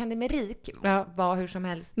 Men då jag kände mig rik var hur som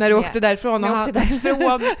helst. När du åkte därifrån? Jag åkte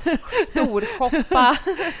därifrån, storshoppa.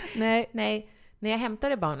 Nej. När jag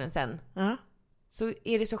hämtade barnen sen så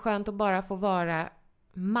är det så skönt att bara få vara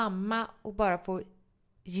mamma och bara få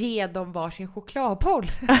ge dem varsin chokladboll.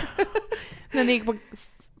 När ni gick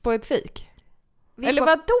på ett fik? Eller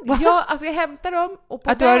vadå? Ja, alltså jag hämtar dem och på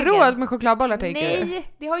att vägen. Du har råd med chokladbollar, tänker du?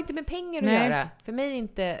 Nej, det har inte med pengar att göra. För mig är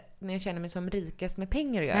inte när jag känner mig som rikast med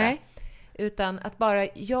pengar att göra. Nej. Utan att bara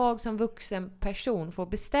jag som vuxen person får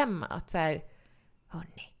bestämma att så här,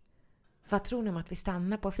 hörni, vad tror ni om att vi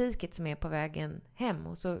stannar på fiket som är på vägen hem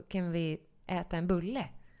och så kan vi äta en bulle?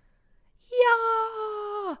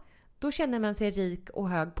 Ja! Då känner man sig rik och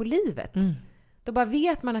hög på livet. Då bara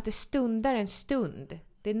vet man att det stundar en stund.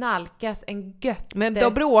 Det nalkas en gött. Men då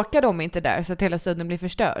bråkar de inte där så att hela stunden blir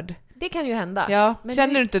förstörd. Det kan ju hända. Ja, men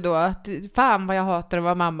känner du inte då att fan vad jag hatar att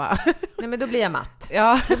vara mamma? Nej, men då blir jag matt.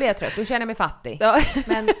 Ja. Då blir jag trött. Då känner jag mig fattig. Ja.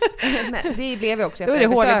 Men det blev jag också efter det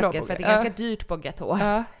besöket. För att det är ganska dyrt på Gatå.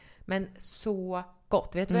 Ja. Men så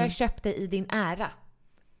gott. Vet du vad jag köpte i din ära?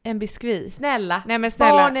 En biskvit. Snälla. Nej, men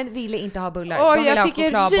snälla. Barnen ville inte ha bullar. De ville jag fick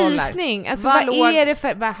en rysning. Alltså vad är det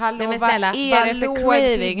för... Nej, men snälla, vad är det för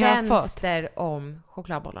craving jag har fått? Om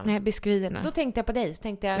chokladbollarna. Nej, biskviterna. Då tänkte jag på dig. Så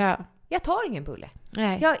tänkte jag, jag tar ingen bulle.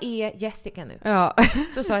 Nej. Jag är Jessica nu. Ja.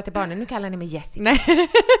 Så sa jag till barnen, nu kallar ni mig Jessica. Nej.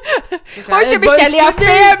 Och så beställer jag 5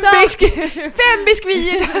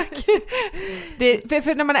 biskvier, tack.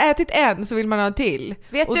 För när man har ätit en så vill man ha en till.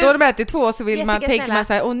 Och då har de ätit 2 så vill Jessica, man tänka man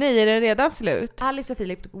så här, åh nej, är det redan slut? Alice och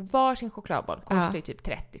Filip tog var sin chokladboll. Kostar ju typ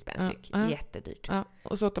 30 spänn styck. Jättedyrt. Ja.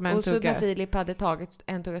 Och så åt de en och tugga. Så när Filip hade tagit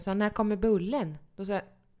en tugga sa, när kommer bullen? Då sa jag,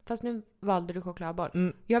 fast nu valde du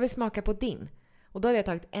chokladboll. Jag vill smaka på din. Och då hade jag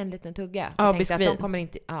tagit en liten tugga. Och tänkte att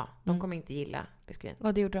de kommer inte gilla biskvin.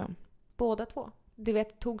 Vad gjorde de? Båda 2. Du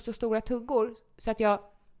vet, tog så stora tuggor så att jag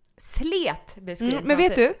slet biskvin. Men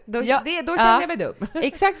vet du? Då kände jag mig dum.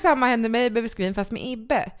 Exakt samma hände med biskvin fast med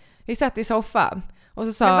Ibbe. Vi satt i soffan. Och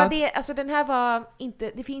så sa... Men vad det, alltså den här var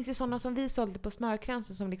inte... Det finns ju sådana som vi sålde på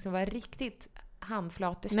smörkransen som liksom var riktigt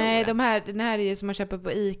handflatestora. Nej, den här är ju som man köper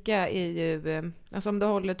på Ica är ju... Alltså om du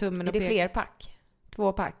håller tummen och är det flerpack?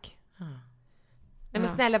 2 pack. Nej men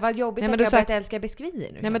snälla, vad jobbigt att jag börjat älska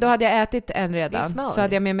biskvier nu. Nej men då hade jag ätit en redan. Så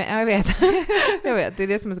hade jag med mig... Ja, jag vet. Jag vet, det är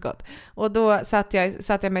det som är så gott. Och då satt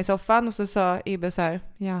jag mig i soffan och så sa Ibbe så här,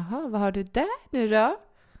 jaha, vad har du där nu då?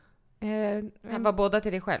 Han var båda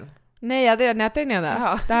till dig själg? Nej, jag hade redan ätit den ena.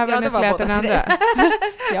 Jaha. Det här var när jag skulle äta den andra.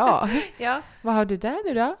 Ja. Vad har du där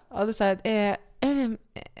nu då? Och då sa jag, det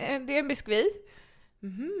är en biskvit.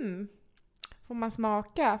 Får man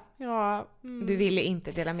smaka? Ja. Du ville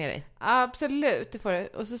inte dela med dig? Absolut, det får du.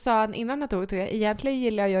 Och så sa han innan han tog jag, egentligen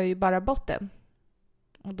gillar jag ju bara botten.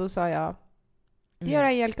 Och då sa jag, det gör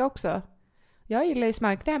Angelica också. Jag gillar ju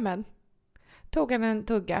smörkrämen. Tog han en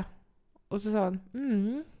tugga. Och så sa han,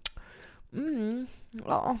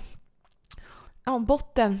 ja,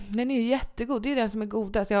 botten, den är ju jättegod. Det är ju den som är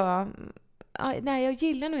godast. Nej, jag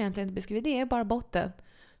gillar nog egentligen inte biskvit. Det är bara botten.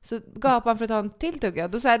 Så gapade han för att ta en till tugga.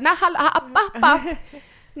 Då sa jag,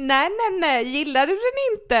 nej, gillar du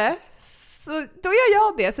den inte? Så då gör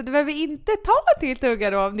jag det. Så du behöver inte ta en till tugga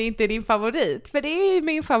då om det inte är din favorit. För det är ju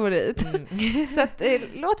min favorit. Så att,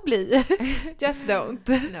 låt bli. Just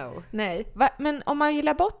don't. No. Nej. Men om man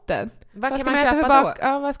gillar botten, vad kan man köpa då?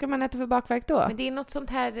 Ja, vad ska man äta för bakverk då? Men det är något sånt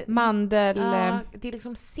här... Mandel... Ja, det är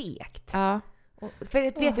liksom sekt. Ja. För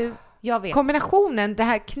vet du... Jag vet. Kombinationen, det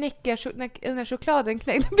här när chokladen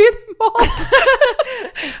knäcker, det blir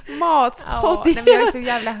mat. Ja, men jag är så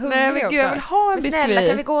jävla hungrig också. Jag vill ha en biskvit. Snälla,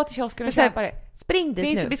 kan vi gå till kiosken och köpa det? Spring dit nu.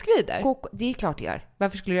 Finns det biskvit där? Det är klart det gör.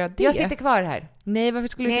 Varför skulle du göra det? Jag sitter kvar här. Nej, varför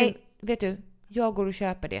skulle det vet du, jag går och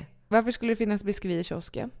köper det. Varför skulle det finnas biskvit i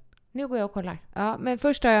kiosken? Nu går jag och kollar. Ja, men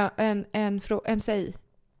först har jag en säg.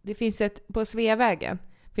 Det finns på Sveavägen.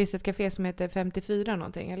 Finns ett café som heter 54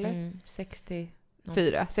 någonting, eller? 62.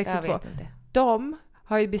 Jag vet inte. De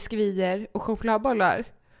har ju biskvier och chokladbollar.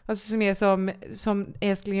 Alltså som är som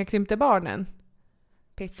älsklingar krympte barnen.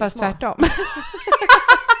 Fast tvärtom.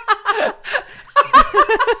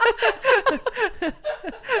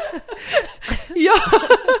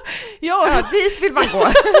 Ja, dit vill man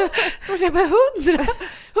gå. Så köper 100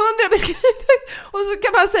 biskvier. Och så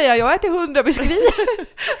kan man säga, jag äter 100 biskvier.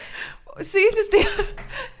 Syns det?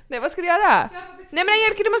 Nej, vad ska du göra? Nej, men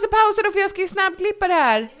Angelica, du måste pausa då för jag ska ju snabbklippa det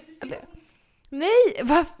här. Nej,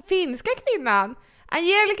 vad finska kvinnan?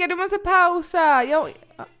 Angelica, du måste pausa.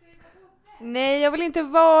 Nej, jag vill inte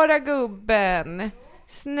vara gubben.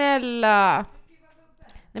 Snälla.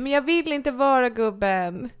 Nej, men jag vill inte vara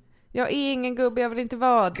gubben. Jag är ingen gubbe, jag vill inte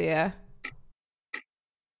vara det.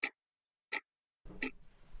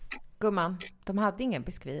 Gumman, de hade inga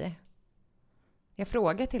biskvier. Jag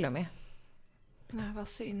frågade till och med. Nej, vad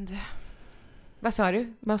synd. Vad sa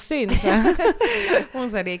du? Vad synd. Hon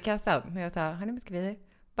sa det i kassan. När jag sa, har ni biskvier?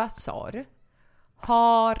 Vad sa du?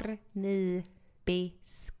 Har ni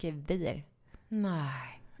biskvier?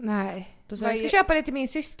 Nej. Nej. Då sa jag ska köpa det till min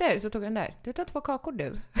syster. Så tog den där. Du tar 2 kakor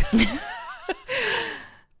du.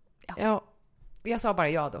 Ja. Jag sa bara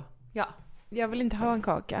ja då. Ja. Jag vill inte ha en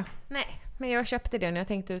kaka. Nej, men jag köpte det när jag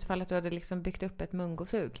tänkte utfall att du hade liksom byggt upp ett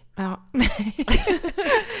mungosug. Ja.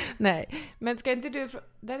 Nej. Men ska inte du...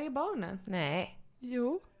 Där är barnen. Nej.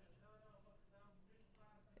 Jo.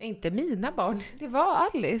 Inte mina barn. Det var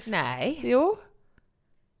Alice. Nej. Jo.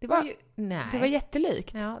 Det var ju... Nej. Det var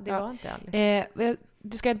jättelikt. Ja, det var inte Alice.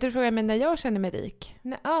 Du ska inte fråga mig när jag känner mig rik.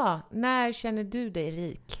 När känner du dig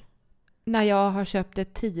rik? När jag har köpt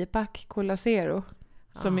ett 10-pack Cola Zero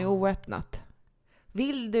som är oöppnat.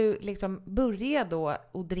 Vill du liksom börja då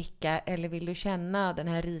att dricka eller vill du känna den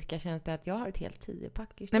här rika känslan att jag har ett helt 10-pack?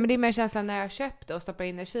 Nej, men det är mer känslan när jag köpte och stoppar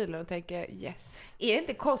in i kylen och tänker yes. Är det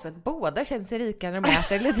inte konstigt att båda känner sig rika när de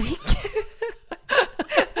äter eller dricker?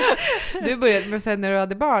 Du började med sen när du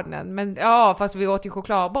hade barnen. Men... Ja, fast vi åt ju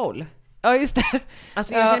chokladboll. Ja, just det.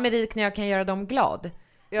 Alltså jag känner mig rik när jag kan göra dem glad.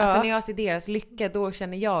 Ja. Alltså när jag ser deras lycka, då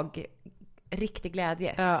känner jag riktig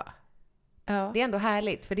glädje. Ja. Ja. Det är ändå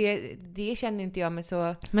härligt, för det känner inte jag mig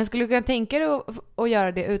så... Men skulle du kunna tänka dig att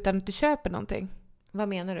göra det utan att du köper någonting? Vad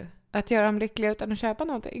menar du? Att göra dem lyckliga utan att köpa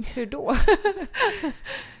någonting? Hur då?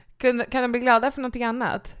 Kan de bli glada för någonting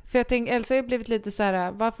annat? För jag tänker, Elsa har blivit lite så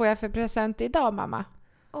här: vad får jag för present idag, mamma?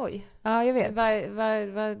 Oj. Ja, jag vet.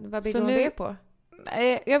 Vad bygger hon det på?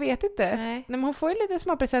 Nej, jag vet inte. Nej. Men hon får ju lite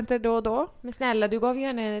små presenter då och då. Men snälla, du gav ju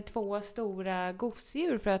henne 2 stora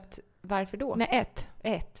gosedjur för att... Varför då? Nej,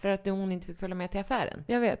 1. För att hon inte fick följa med till affären.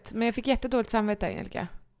 Jag vet, men jag fick jättedåligt samvete, Angelica.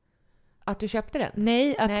 Att du köpte den?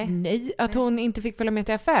 Nej, att hon inte fick följa med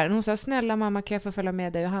till affären. Hon sa, snälla mamma, kan jag få följa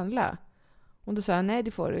med dig och handla? Och då sa jag, nej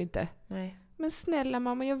det får du inte. Nej. Men snälla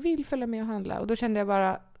mamma, jag vill följa med och handla. Och då kände jag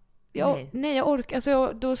bara, jag orkar.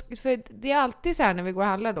 Alltså, för det är alltid så här när vi går och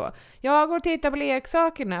handlar då. Jag går och tittar på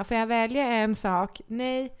leksakerna, får jag välja en sak?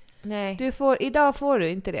 Nej. Idag får du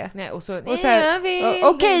inte det. Nej, och så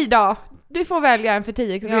okej då. Du får välja en för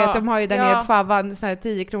 10 kronor. Ja, vet, de har ju där nere på Favvan så här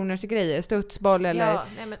 10 kronors grejer, studsboll eller... Ja,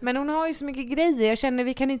 men hon har ju så mycket grejer. Jag känner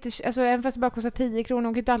vi kan inte, alltså även fast det bara kostar 10 kronor,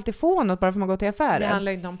 hon kan inte alltid få något bara för att man går till affären. Det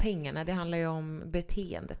handlar ju inte om pengarna, det handlar ju om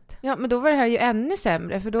beteendet. Ja, men då var det här ju ännu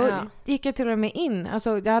sämre, för då gick jag till och med in.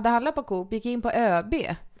 Alltså jag hade handlat på Coop, gick in på ÖB.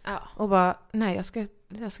 Ja. Och bara, nej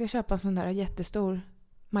jag ska köpa en sån där jättestor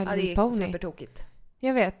My Little Pony. Det är supertokigt.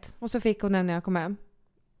 Jag vet. Och så fick hon den när jag kom hem.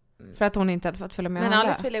 För att hon inte hade fått följa med. Men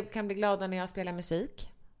Alice Philip kan bli glada när jag spelar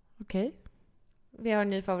musik. Okej. Vi har en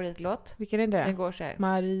ny favoritlåt. Vilken är det? Den går så här.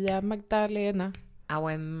 Maria Magdalena.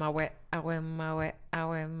 Awemawe,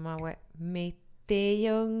 mitt i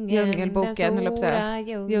djungeln. Djungelboken, höll jag på att säga.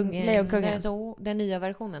 Lejonkungen. Den nya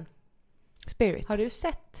versionen. Spirit. Har du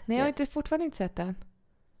sett? Nej, jag har fortfarande inte sett den.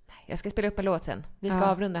 Jag ska spela upp en låt sen. Vi ska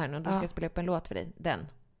avrunda här nu. Då ska jag spela upp en låt för dig. Den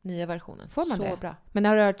nya versionen. Får man så det? Bra. Men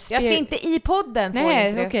har du hört Spirit? Jag ska inte i podden.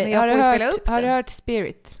 Nej, okej. Men jag får spela upp den. Har du hört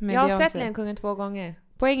Spirit? Jag har sett Lejonkungen 2 gånger.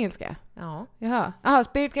 På engelska? Ja. Jaha. Aha,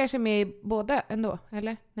 Spirit kanske är med i båda ändå,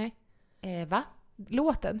 eller? Nej. Va?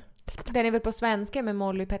 Låten? Den är väl på svenska med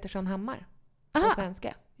Molly Pettersson Hammar. På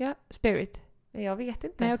svenska. Ja, Spirit. Jag vet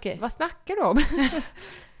inte. Nej, okej. Vad snackar du om?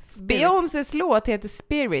 Beyoncés låt heter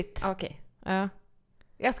Spirit. Okej. Ja.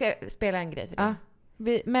 Jag ska spela en grej för dig.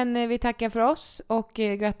 Men vi tackar för oss och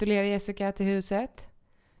gratulerar Jessica till huset.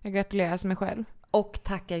 Jag gratulerar mig själv. Och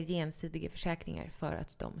tackar Gensidige Försäkringar för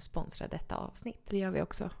att de sponsrar detta avsnitt. Det gör vi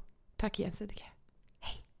också. Tack Gensidige.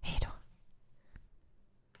 Hej då.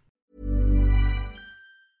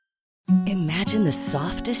 Imagine the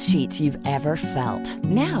softest sheets you've ever felt.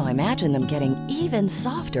 Now imagine them getting even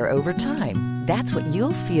softer over time. That's what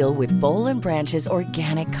you'll feel with Boll & Branch's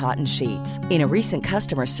organic cotton sheets. In a recent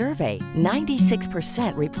customer survey,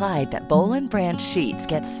 96% replied that Boll & Branch sheets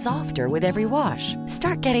get softer with every wash.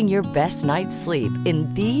 Start getting your best night's sleep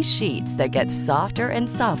in these sheets that get softer and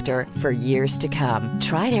softer for years to come.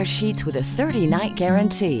 Try their sheets with a 30-night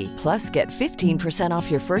guarantee. Plus, get 15%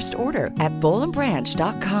 off your first order at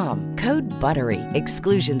bollandbranch.com. Code BUTTERY.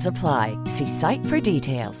 Exclusions apply. See site for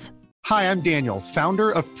details. Hi, I'm Daniel, founder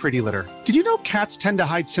of Pretty Litter. Did you know cats tend to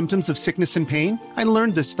hide symptoms of sickness and pain? I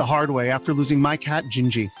learned this the hard way after losing my cat,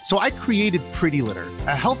 Gingy. So I created Pretty Litter,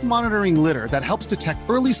 a health monitoring litter that helps detect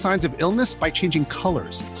early signs of illness by changing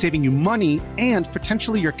colors, saving you money and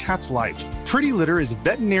potentially your cat's life. Pretty Litter is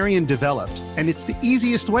veterinarian developed, and it's the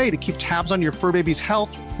easiest way to keep tabs on your fur baby's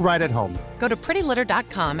health right at home. Go to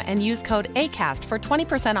prettylitter.com and use code ACAST for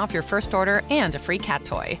 20% off your first order and a free cat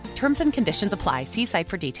toy. Terms and conditions apply. See site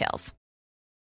for details.